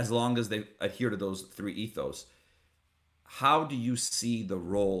 as long as they adhere to those 3 ethos. How do you see the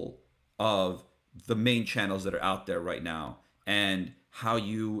role of the main channels that are out there right now, and how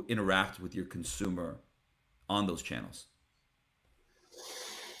you interact with your consumer on those channels?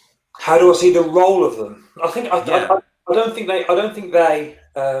 How do I see the role of them? I don't think they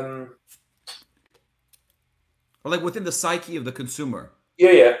or like within the psyche of the consumer.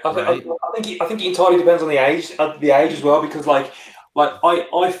 Yeah. I think it entirely depends on the age as well, because like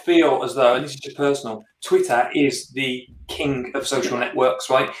I feel as though, and this is just personal, Twitter is the king of social networks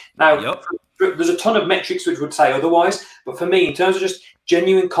right now. There's a ton of metrics which would say otherwise, but for me, in terms of just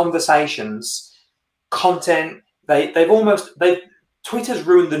genuine conversations, content, they've Twitter's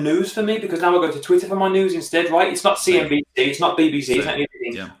ruined the news for me because now I go to Twitter for my news instead, right? It's not CNBC, it's not BBC, it's not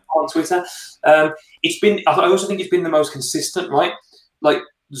anything on Twitter. It's been, I also think it's been the most consistent, right? Like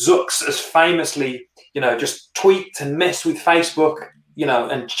Zucks has famously, just tweaked and messed with Facebook,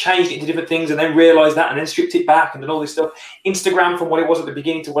 and changed it into different things and then realized that and then stripped it back and done all this stuff. Instagram, from what it was at the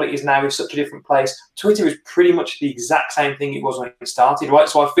beginning to what it is now, is such a different place. Twitter is pretty much the exact same thing it was when it started, right?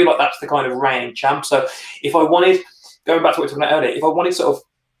 So I feel like that's the kind of reigning champ. So if I wanted, going back to what we were talking about earlier, if I wanted sort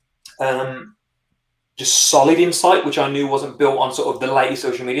of just solid insight, which I knew wasn't built on sort of the latest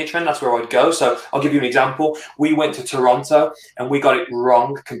social media trend, that's where I'd go. So I'll give you an example. We went to Toronto and we got it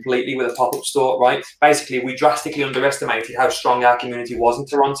wrong completely with a pop-up store, right? Basically, we drastically underestimated how strong our community was in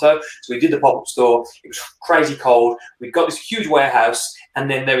Toronto. So we did the pop-up store. It was crazy cold. We got this huge warehouse,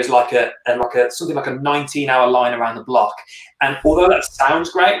 and then there was like something like a 19-hour line around the block. And although that sounds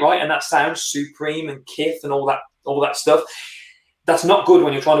great, right, and that sounds supreme and kith and all that stuff, that's not good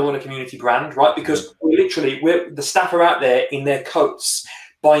when you're trying to run a community brand, right? Because the staff are out there in their coats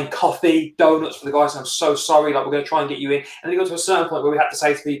buying coffee, donuts for the guys. And I'm so sorry, like, we're going to try and get you in. And then it got to a certain point where we had to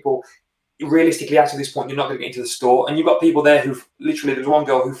say to people, realistically, after this point, you're not going to get into the store. And you've got people there who literally, there was one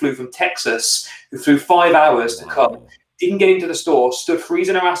girl who flew from Texas, who flew 5 hours to come, didn't get into the store, stood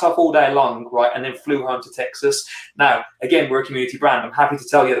freezing her ass off all day long, right, and then flew home to Texas. Now, again, we're a community brand. I'm happy to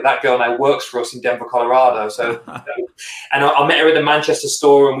tell you that that girl now works for us in Denver, Colorado. So, and I met her at the Manchester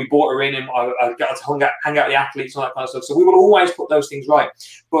store, and we brought her in, and I got to hang out with the athletes and all that kind of stuff. So we will always put those things right.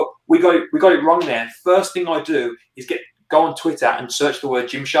 But we got it wrong there. First thing I do is go on Twitter and search the word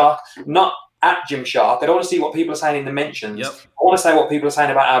Gymshark, not at Gymshark. I don't want to see what people are saying in the mentions. Yep. I want to say what people are saying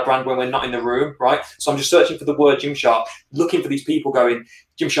about our brand when we're not in the room, right? So I'm just searching for the word Gymshark, looking for these people going,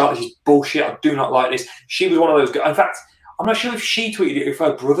 Gymshark, this is bullshit. I do not like this. She was one of those guys. In fact, I'm not sure if she tweeted it, if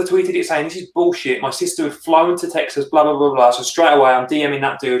her brother tweeted it saying, this is bullshit. My sister had flown to Texas, blah, blah, blah, blah. So straight away, I'm DMing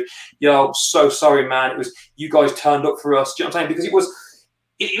that dude. So sorry, man. It was, you guys turned up for us. Do you know what I'm saying? Because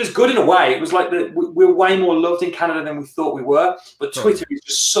it was good in a way. It was like we're way more loved in Canada than we thought we were. But Twitter is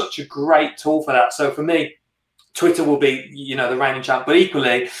just such a great tool for that. So for me, Twitter will be, the reigning champ. But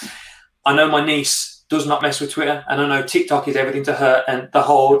equally, I know my niece does not mess with Twitter, and I know TikTok is everything to her, and the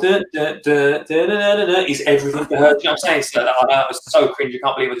whole is everything to her. Do you know what I'm saying? So I know it was so cringe. I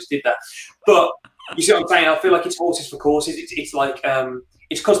can't believe I just did that. But you see what I'm saying? I feel like it's horses for courses. It's like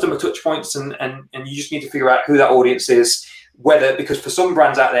it's customer touch points, and you just need to figure out who that audience is. Because for some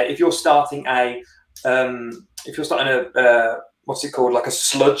brands out there, if you're starting a what's it called, like a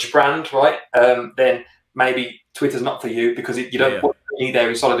sludge brand, right? Then maybe Twitter's not for you, because you don't what you need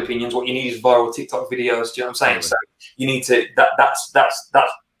there is solid opinions. What you need is viral TikTok videos. Do you know what I'm saying? So you need to that's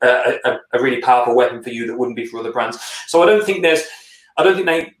a really powerful weapon for you that wouldn't be for other brands. So I don't think they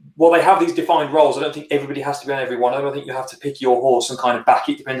have these defined roles. I don't think everybody has to be on every one of them. I think you have to pick your horse and kind of back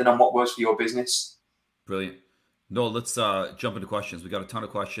it depending on what works for your business. Brilliant. No, let's jump into questions. We got a ton of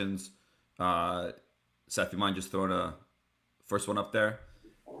questions. Seth, you mind just throwing a first one up there?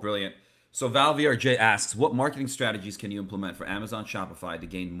 Brilliant. So Val VRJ asks, what marketing strategies can you implement for Amazon Shopify to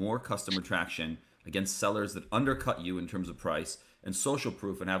gain more customer traction against sellers that undercut you in terms of price and social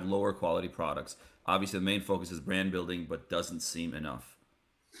proof and have lower quality products? Obviously, the main focus is brand building, but doesn't seem enough.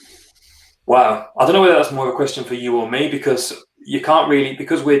 Wow. I don't know whether that's more of a question for you or me, because you can't really,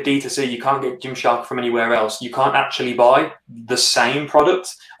 because we're D2C, you can't get Gymshark from anywhere else. You can't actually buy the same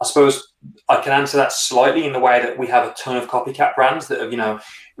product. I suppose I can answer that slightly in the way that we have a ton of copycat brands that have,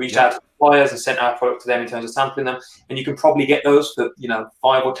 reached out to suppliers and sent our product to them in terms of sampling them. And you can probably get those for, $5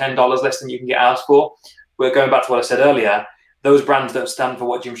 or $10 less than you can get ours for. We're going back to what I said earlier. Those brands don't stand for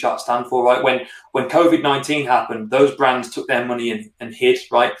what Gymshark stand for, right? When COVID-19 happened, those brands took their money and hid,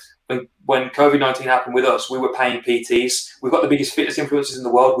 right? When COVID-19 happened with us, we were paying PTs. We've got the biggest fitness influencers in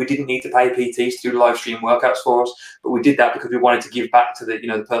the world. We didn't need to pay PTs to do live stream workouts for us, but we did that because we wanted to give back to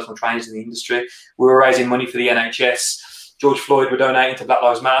the personal trainers in the industry. We were raising money for the NHS. George Floyd were donating to Black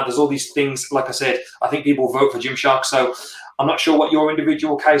Lives Matter. There's all these things. Like I said, I think people vote for Gymshark. So I'm not sure what your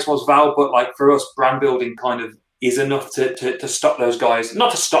individual case was, Val, but like for us, brand building kind of is enough to stop those guys. Not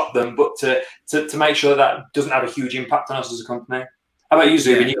to stop them, but to make sure that doesn't have a huge impact on us as a company. How about you,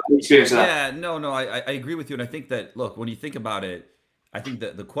 Zubin? You got experience of that? Yeah, no, I agree with you. And I think that, look, when you think about it, I think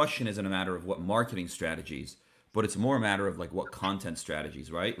that the question isn't a matter of what marketing strategies, but it's more a matter of like what content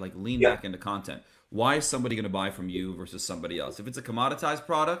strategies, right? Like lean back into content. Why is somebody going to buy from you versus somebody else? If it's a commoditized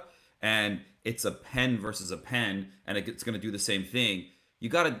product and it's a pen versus a pen and it's going to do the same thing, you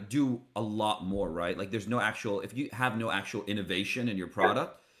got to do a lot more, right? Like if you have no actual innovation in your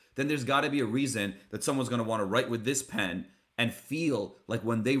product, then there's got to be a reason that someone's going to want to write with this pen and feel like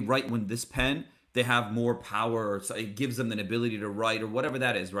when they write with this pen, they have more power, or so it gives them an ability to write or whatever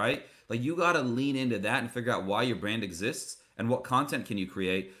that is, right? Like you got to lean into that and figure out why your brand exists and what content can you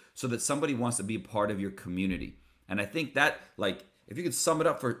create so that somebody wants to be a part of your community. And I think that, like, if you could sum it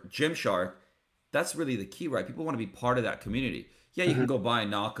up for Gymshark, that's really the key, right? People want to be part of that community. Yeah, you can go buy a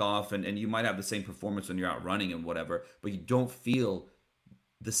knockoff and you might have the same performance when you're out running and whatever, but you don't feel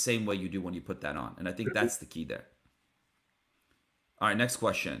the same way you do when you put that on. And I think that's the key there. All right, next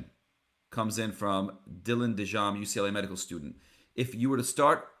question comes in from Dylan Dejam, UCLA medical student. If you were to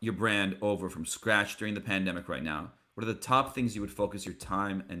start your brand over from scratch during the pandemic right now, what are the top things you would focus your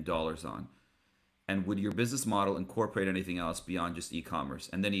time and dollars on? And would your business model incorporate anything else beyond just e-commerce?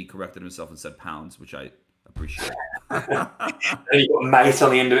 And then he corrected himself and said pounds, which I appreciate. You got mate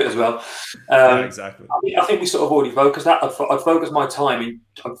on the end of it as well. Yeah, exactly. I think we sort of already focused that. I've focused my time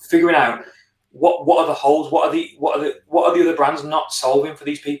in figuring out what are the holes, what are the other brands not solving for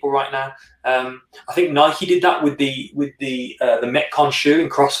these people right now. I think Nike did that with the Metcon shoe in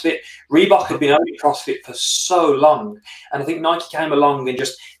CrossFit. Reebok had been owning CrossFit for so long, and I think Nike came along and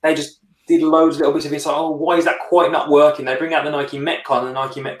they just did loads of little bits of it. It's like, oh, why is that quite not working? They bring out the Nike Metcon, and the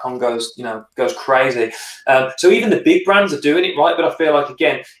Nike Metcon goes crazy. So even the big brands are doing it right, but I feel like,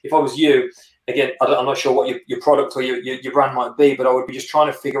 again, if I was you, again, I'm not sure what your product or your brand might be, but I would be just trying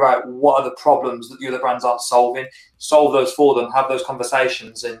to figure out what are the problems that the other brands aren't solving, solve those for them, have those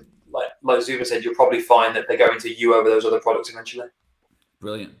conversations, and like Zubin said, you'll probably find that they're going to you over those other products eventually.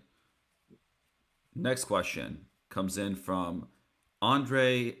 Brilliant. Next question comes in from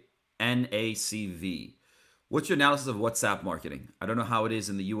Andre NACV. What's your analysis of WhatsApp marketing? I don't know how it is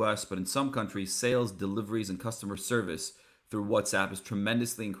in the US, but in some countries, sales, deliveries, and customer service through WhatsApp is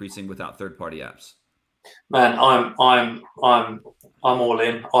tremendously increasing without third-party apps. Man, I'm all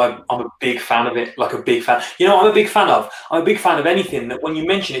in. I'm a big fan of it, like a big fan. You know what I'm a big fan of? I'm a big fan of anything that when you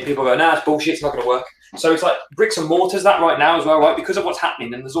mention it, people go, nah, it's bullshit, it's not going to work. So it's like bricks and mortars that right now as well, right? Because of what's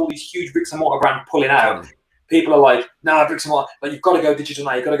happening, and there's all these huge bricks and mortar brands pulling out. People are like, nah, bricks and mortar, like you've got to go digital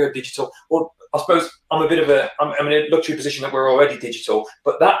now, you've got to go digital. Well, I suppose I'm in a luxury position that we're already digital,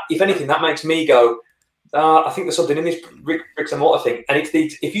 but that, if anything, that makes me go, I think there's something in this bricks and mortar thing. And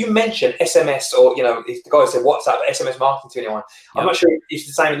if you mention SMS or, if the guy said WhatsApp, SMS marketing to anyone, I'm not sure it's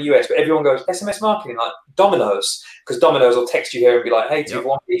the same in the US, but everyone goes, SMS marketing, like Domino's, because Domino's will text you here and be like, hey, do you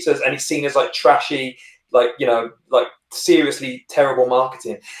want pizzas? And it's seen as like trashy, like seriously terrible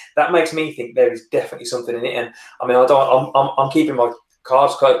marketing. That makes me think there is definitely something in it. And I mean, I'm keeping my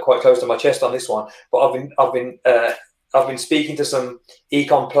cards quite close to my chest on this one, but I've been speaking to some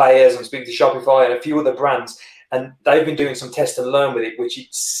e-com players and speaking to Shopify and a few other brands, and they've been doing some test and learn with it, which it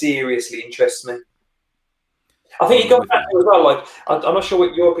seriously interests me. I think it goes back to as well, like, I'm not sure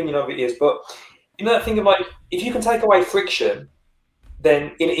what your opinion of it is, but you know that thing of like, if you can take away friction,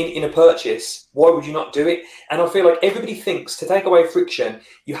 then in a purchase, why would you not do it? And I feel like everybody thinks to take away friction,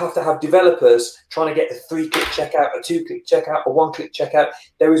 you have to have developers trying to get a 3-click checkout, a 2-click checkout, a 1-click checkout.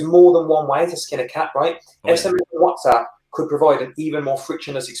 There is more than one way to skin a cat, right? SMS and WhatsApp could provide an even more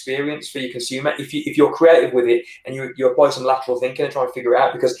frictionless experience for your consumer if you're creative with it and you apply some lateral thinking and try and figure it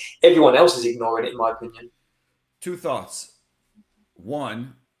out, because everyone else is ignoring it, in my opinion. Two thoughts.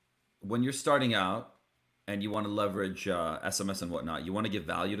 One, when you're starting out, and you want to leverage SMS and whatnot, you want to give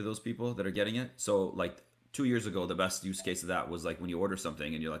value to those people that are getting it. So like 2 years ago, the best use case of that was like when you order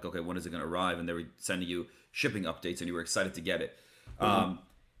something and you're like, okay, when is it going to arrive? And they were sending you shipping updates and you were excited to get it.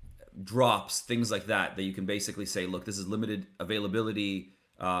 Drops, things like that you can basically say, look, this is limited availability.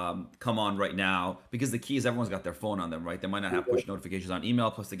 Come on right now. Because the key is everyone's got their phone on them, right? They might not have push notifications on email,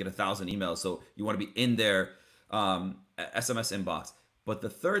 plus they get 1,000 emails. So you want to be in their SMS inbox. But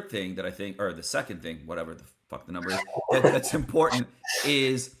the third thing that I think, or the second thing, whatever the fuck the number is, that's important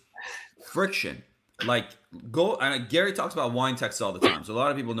is friction. Like Gary talks about wine text all the time. So a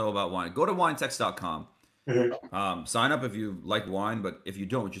lot of people know about wine. Go to winetext.com. Sign up if you like wine, but if you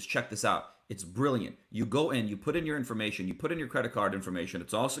don't, just check this out. It's brilliant. You go in, you put in your information, you put in your credit card information.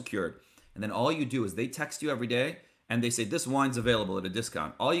 It's all secured. And then all you do is they text you every day and they say, this wine's available at a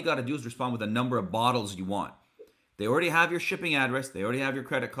discount. All you got to do is respond with a number of bottles you want. They already have your shipping address. They already have your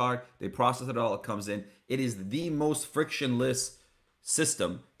credit card. They process it all. It comes in. It is the most frictionless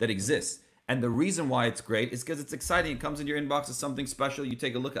system that exists. And the reason why it's great is because it's exciting. It comes in your inbox as something special. You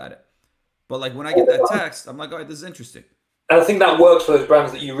take a look at it. But like when I get that text, I'm like, all right, this is interesting. And I think that works for those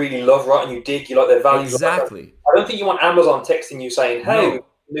brands that you really love, right? And you dig, you like their values. Exactly. I don't think you want Amazon texting you saying, hey,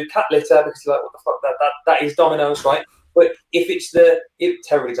 new cat litter, because you're like, what the fuck, that is Domino's, right? But if it's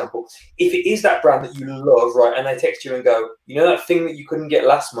terrible example, if it is that brand that you love, right, and they text you and go, you know that thing that you couldn't get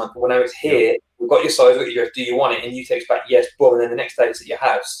last month, well, now it's here, we've got your size, we've got your address, do you want it? And you text back, yes, boom, and then the next day it's at your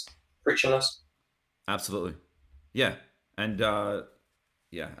house. Frictionless. Absolutely. Yeah. And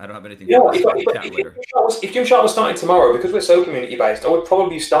yeah, I don't have anything Yeah, further to say. Cat litter. if Gymshark was starting tomorrow, because we're so community based, I would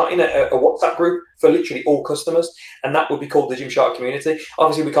probably be starting a WhatsApp group for literally all customers, and that would be called the Gymshark community.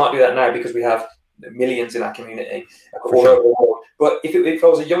 Obviously, we can't do that now because we have millions in our community For all over sure. the world. But if I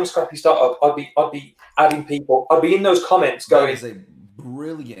was a young scrappy startup, I'd be adding people. I'd be in those comments That going, is a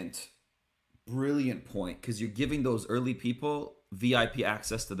brilliant point, because you're giving those early people VIP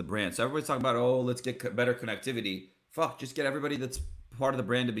access to the brand. So everybody's talking about, oh, let's get better connectivity. Fuck, just get everybody that's part of the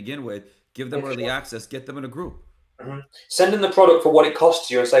brand to begin with, give them early access, get them in a group. send them the product for what it costs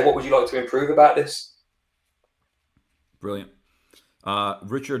you, and say, what would you like to improve about this? Brilliant.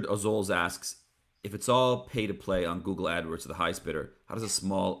 Richard Ozols asks, if it's all pay to play on Google AdWords to the highest bidder, how does a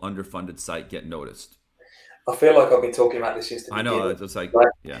small underfunded site get noticed? I feel like I've been talking about this since the I know, beginning. it's like, Like,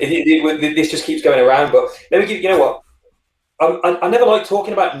 yeah. this just keeps going around. But let me give you know what. I never like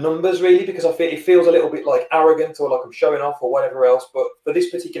talking about numbers really, because I feel it feels a little bit like arrogant or like I'm showing off or whatever else. But for this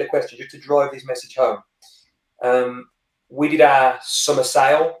particular question, just to drive this message home, we did our summer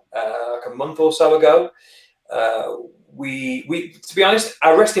sale like a month or so ago. We to be honest,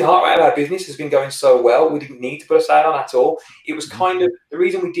 our resting heart rate of our business has been going so well, we didn't need to put a sale on at all. It was kind of the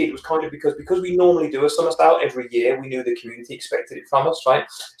reason we did was kind of because we normally do a summer sale every year. We knew the community expected it from us, right?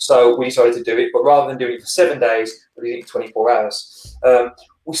 So we decided to do it, but rather than doing it for 7 days, we did it in 24 hours.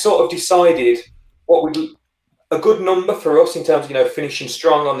 We sort of decided what would a good number for us in terms of finishing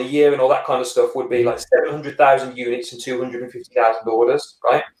strong on the year and all that kind of stuff would be like 700,000 units and 250,000 orders,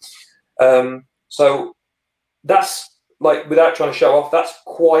 right? So that's, like, without trying to show off, that's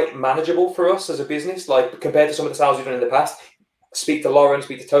quite manageable for us as a business, like compared to some of the sales we've done in the past. Speak to Lauren,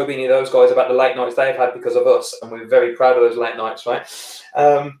 speak to Toby, any of those guys about the late nights they've had because of us, and we're very proud of those late nights, right?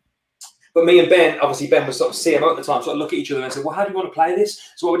 But me and Ben, obviously Ben was sort of CMO at the time, sort of look at each other and say, well, how do you want to play this?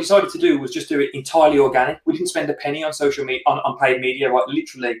 So what we decided to do was just do it entirely organic. We didn't spend a penny on social media, on paid media, right?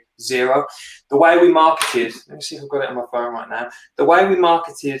 Literally zero. The way we marketed, let me see if I've got it on my phone right now. The way we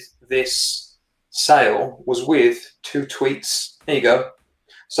marketed this sale was with 2 tweets. There you go.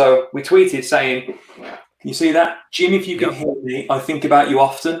 So we tweeted saying, can you see that? Jim, if you can hear me, I think about you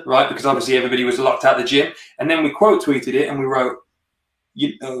often, right? Because obviously everybody was locked out of the gym. And then we quote tweeted it and we wrote,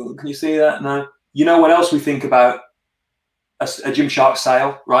 can you see that? No. You know what else we think about a Gymshark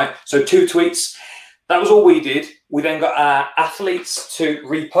sale, right? So 2 tweets. That was all we did. We then got our athletes to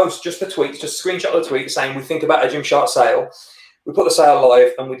repost just the tweets, just screenshot the tweet saying we think about a Gymshark sale. We put the sale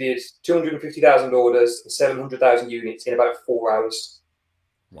live and we did 250,000 orders and 700,000 units in about 4 hours.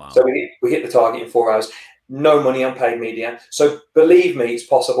 Wow. So we hit the target in 4 hours. No money on paid media. So believe me, it's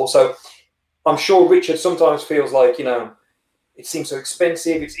possible. So I'm sure Richard sometimes feels like, it seems so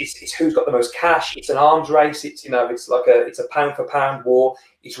expensive. It's who's got the most cash. It's an arms race. It's a pound for pound war.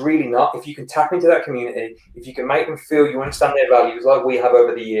 It's really not. If you can tap into that community, if you can make them feel you understand their values, like we have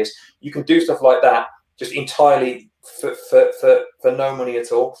over the years, you can do stuff like that just entirely for no money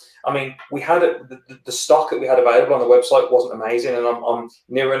at all. I mean, we had the stock that we had available on the website wasn't amazing, and I'm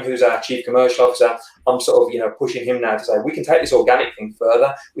Niran, who's our chief commercial officer. I'm sort of pushing him now to say we can take this organic thing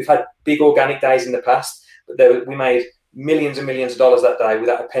further. We've had big organic days in the past, but we made millions and millions of dollars that day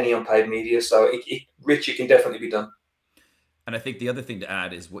without a penny on paid media. So Rich, it can definitely be done. And I think the other thing to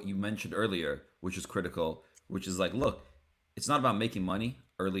add is what you mentioned earlier, which is critical, which is like, look, it's not about making money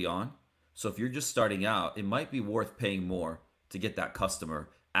early on. So if you're just starting out, it might be worth paying more to get that customer,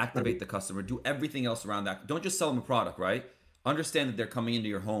 activate the customer, do everything else around that. Don't just sell them a product, right? Understand that they're coming into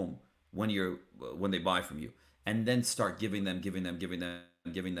your home when they buy from you, and then start giving them,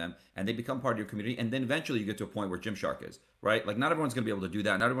 and they become part of your community. And then eventually you get to a point where Gymshark is, right? Like, not everyone's going to be able to do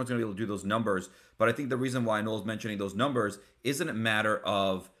that. Not everyone's going to be able to do those numbers. But I think the reason why Noel's mentioning those numbers isn't a matter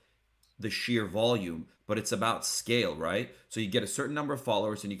of the sheer volume, but it's about scale, right? So you get a certain number of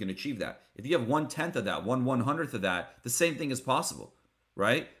followers and you can achieve that. If you have 1/10 of that, 1/100th of that, the same thing is possible,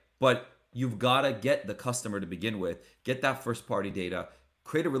 right? But you've got to get the customer to begin with, get that first party data,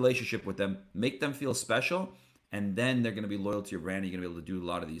 create a relationship with them, make them feel special, and then they're going to be loyal to your brand. And you're going to be able to do a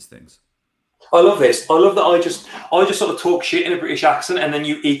lot of these things. I love this. I love that I just sort of talk shit in a British accent and then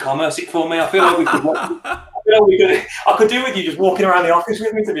you e-commerce it for me. I feel like I could do with you just walking around the office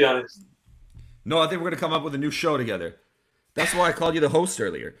with me, to be honest. No, I think we're going to come up with a new show together. That's why I called you the host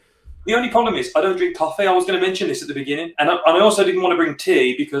earlier. The only problem is I don't drink coffee. I was going to mention this at the beginning. And I also didn't want to bring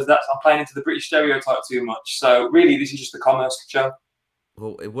tea because I'm playing into the British stereotype too much. So really, this is just a commerce show.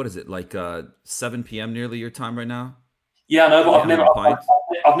 Well, what is it, like 7 p.m. nearly your time right now? Yeah, no, but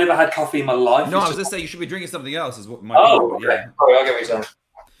I've never had coffee in my life. No, I was just saying you should be drinking something else. Is what my point. Okay. Yeah. Sorry, I'll get what you're saying.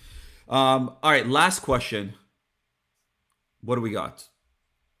 All right, last question. What do we got?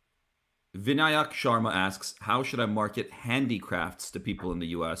 Vinayak Sharma asks, how should I market handicrafts to people in the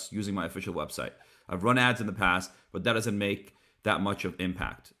US using my official website? I've run ads in the past, but that doesn't make that much of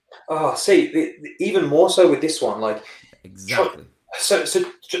impact. Oh, see, even more so with this one, like, Exactly. so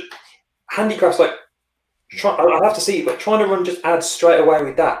handicrafts, like, I'd have to see, but trying to run just ads straight away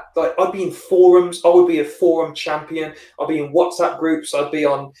with that, like, I'd be in forums, I would be a forum champion, I'd be in WhatsApp groups, I'd be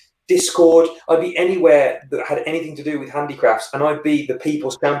on Discord, I'd be anywhere that had anything to do with handicrafts, and I'd be the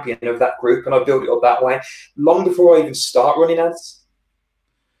people's champion of that group, and I'd build it up that way, long before I even start running ads.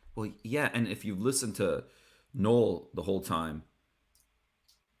 Well, yeah, and if you've listened to Noel the whole time,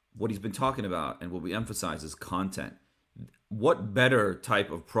 what he's been talking about and what we emphasize is content. What better type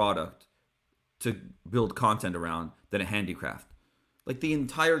of product to build content around than a handicraft? Like the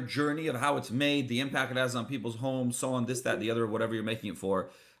entire journey of how it's made, the impact it has on people's homes, so on, this, that, the other, whatever you're making it for.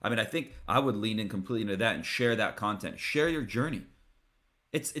 I mean, I think I would lean in completely into that and share that content. Share your journey.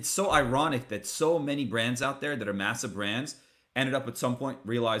 It's so ironic that so many brands out there that are massive brands ended up at some point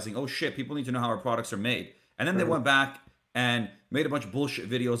realizing, oh shit, people need to know how our products are made. And then they went back and made a bunch of bullshit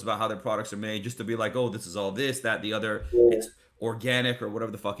videos about how their products are made just to be like, oh, this is all this, that, the other. Yeah. It's organic or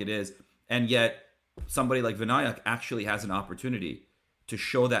whatever the fuck it is. And yet somebody like Vinayak actually has an opportunity to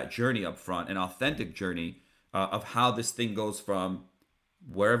show that journey up front, an authentic journey of how this thing goes from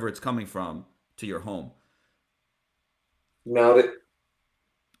wherever it's coming from to your home. Nailed it.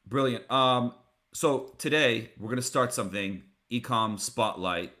 Brilliant. So today we're gonna start something, Ecom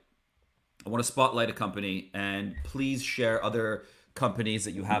Spotlight. I want to spotlight a company, and please share other companies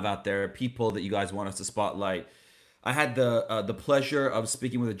that you have out there, people that you guys want us to spotlight. I had the pleasure of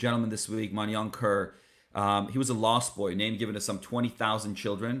speaking with a gentleman this week, Manyang Kerr. He was a lost boy, name given to some 20,000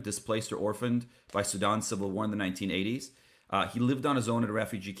 children displaced or orphaned by Sudan's civil war in the 1980s. He lived on his own at a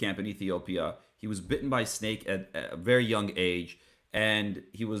refugee camp in Ethiopia. He was bitten by a snake at a very young age, and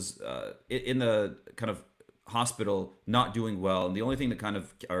he was in the kind of hospital not doing well. And the only thing that kind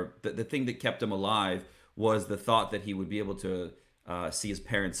of, or the thing that kept him alive was the thought that he would be able to see his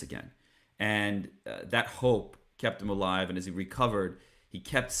parents again. And that hope kept him alive. And as he recovered, he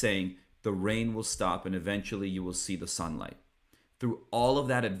kept saying, the rain will stop and eventually you will see the sunlight. Through all of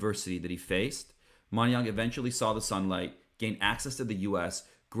that adversity that he faced, Manyang eventually saw the sunlight, gained access to the US,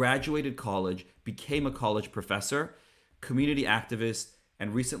 graduated college, became a college professor, community activist,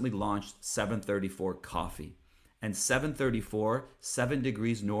 and recently launched 734 Coffee. And 734, 7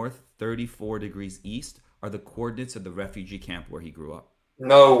 degrees north, 34 degrees east, are the coordinates of the refugee camp where he grew up.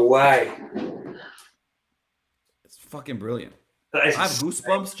 No way. It's fucking brilliant. That is I have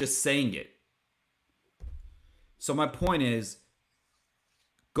goosebumps just saying it. So my point is,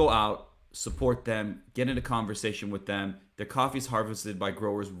 go out, support them, get into conversation with them. Their coffee is harvested by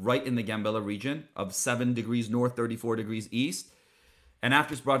growers right in the Gambela region of 7 degrees north, 34 degrees east. And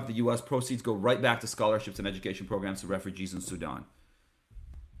after it's brought to the U.S., proceeds go right back to scholarships and education programs to refugees in Sudan.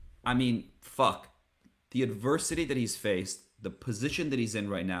 I mean, fuck. The adversity that he's faced, the position that he's in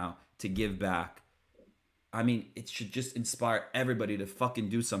right now to give back, I mean, it should just inspire everybody to fucking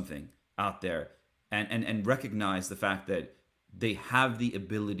do something out there and recognize the fact that they have the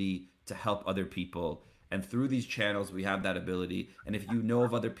ability to help other people. And through these channels, we have that ability. And if you know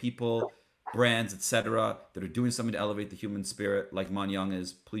of other people, brands, etc., that are doing something to elevate the human spirit, like Manyang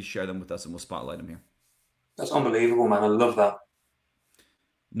is, please share them with us and we'll spotlight them here. That's unbelievable, man. I love that.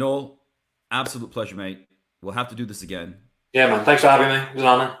 Noel, absolute pleasure, mate. We'll have to do this again. Yeah, man. Thanks for having me. It was an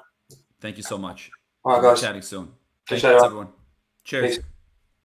honor. Thank you so much. All right, We'll guys. be chatting soon. Cheers, Thanks, everyone. Cheers. Peace.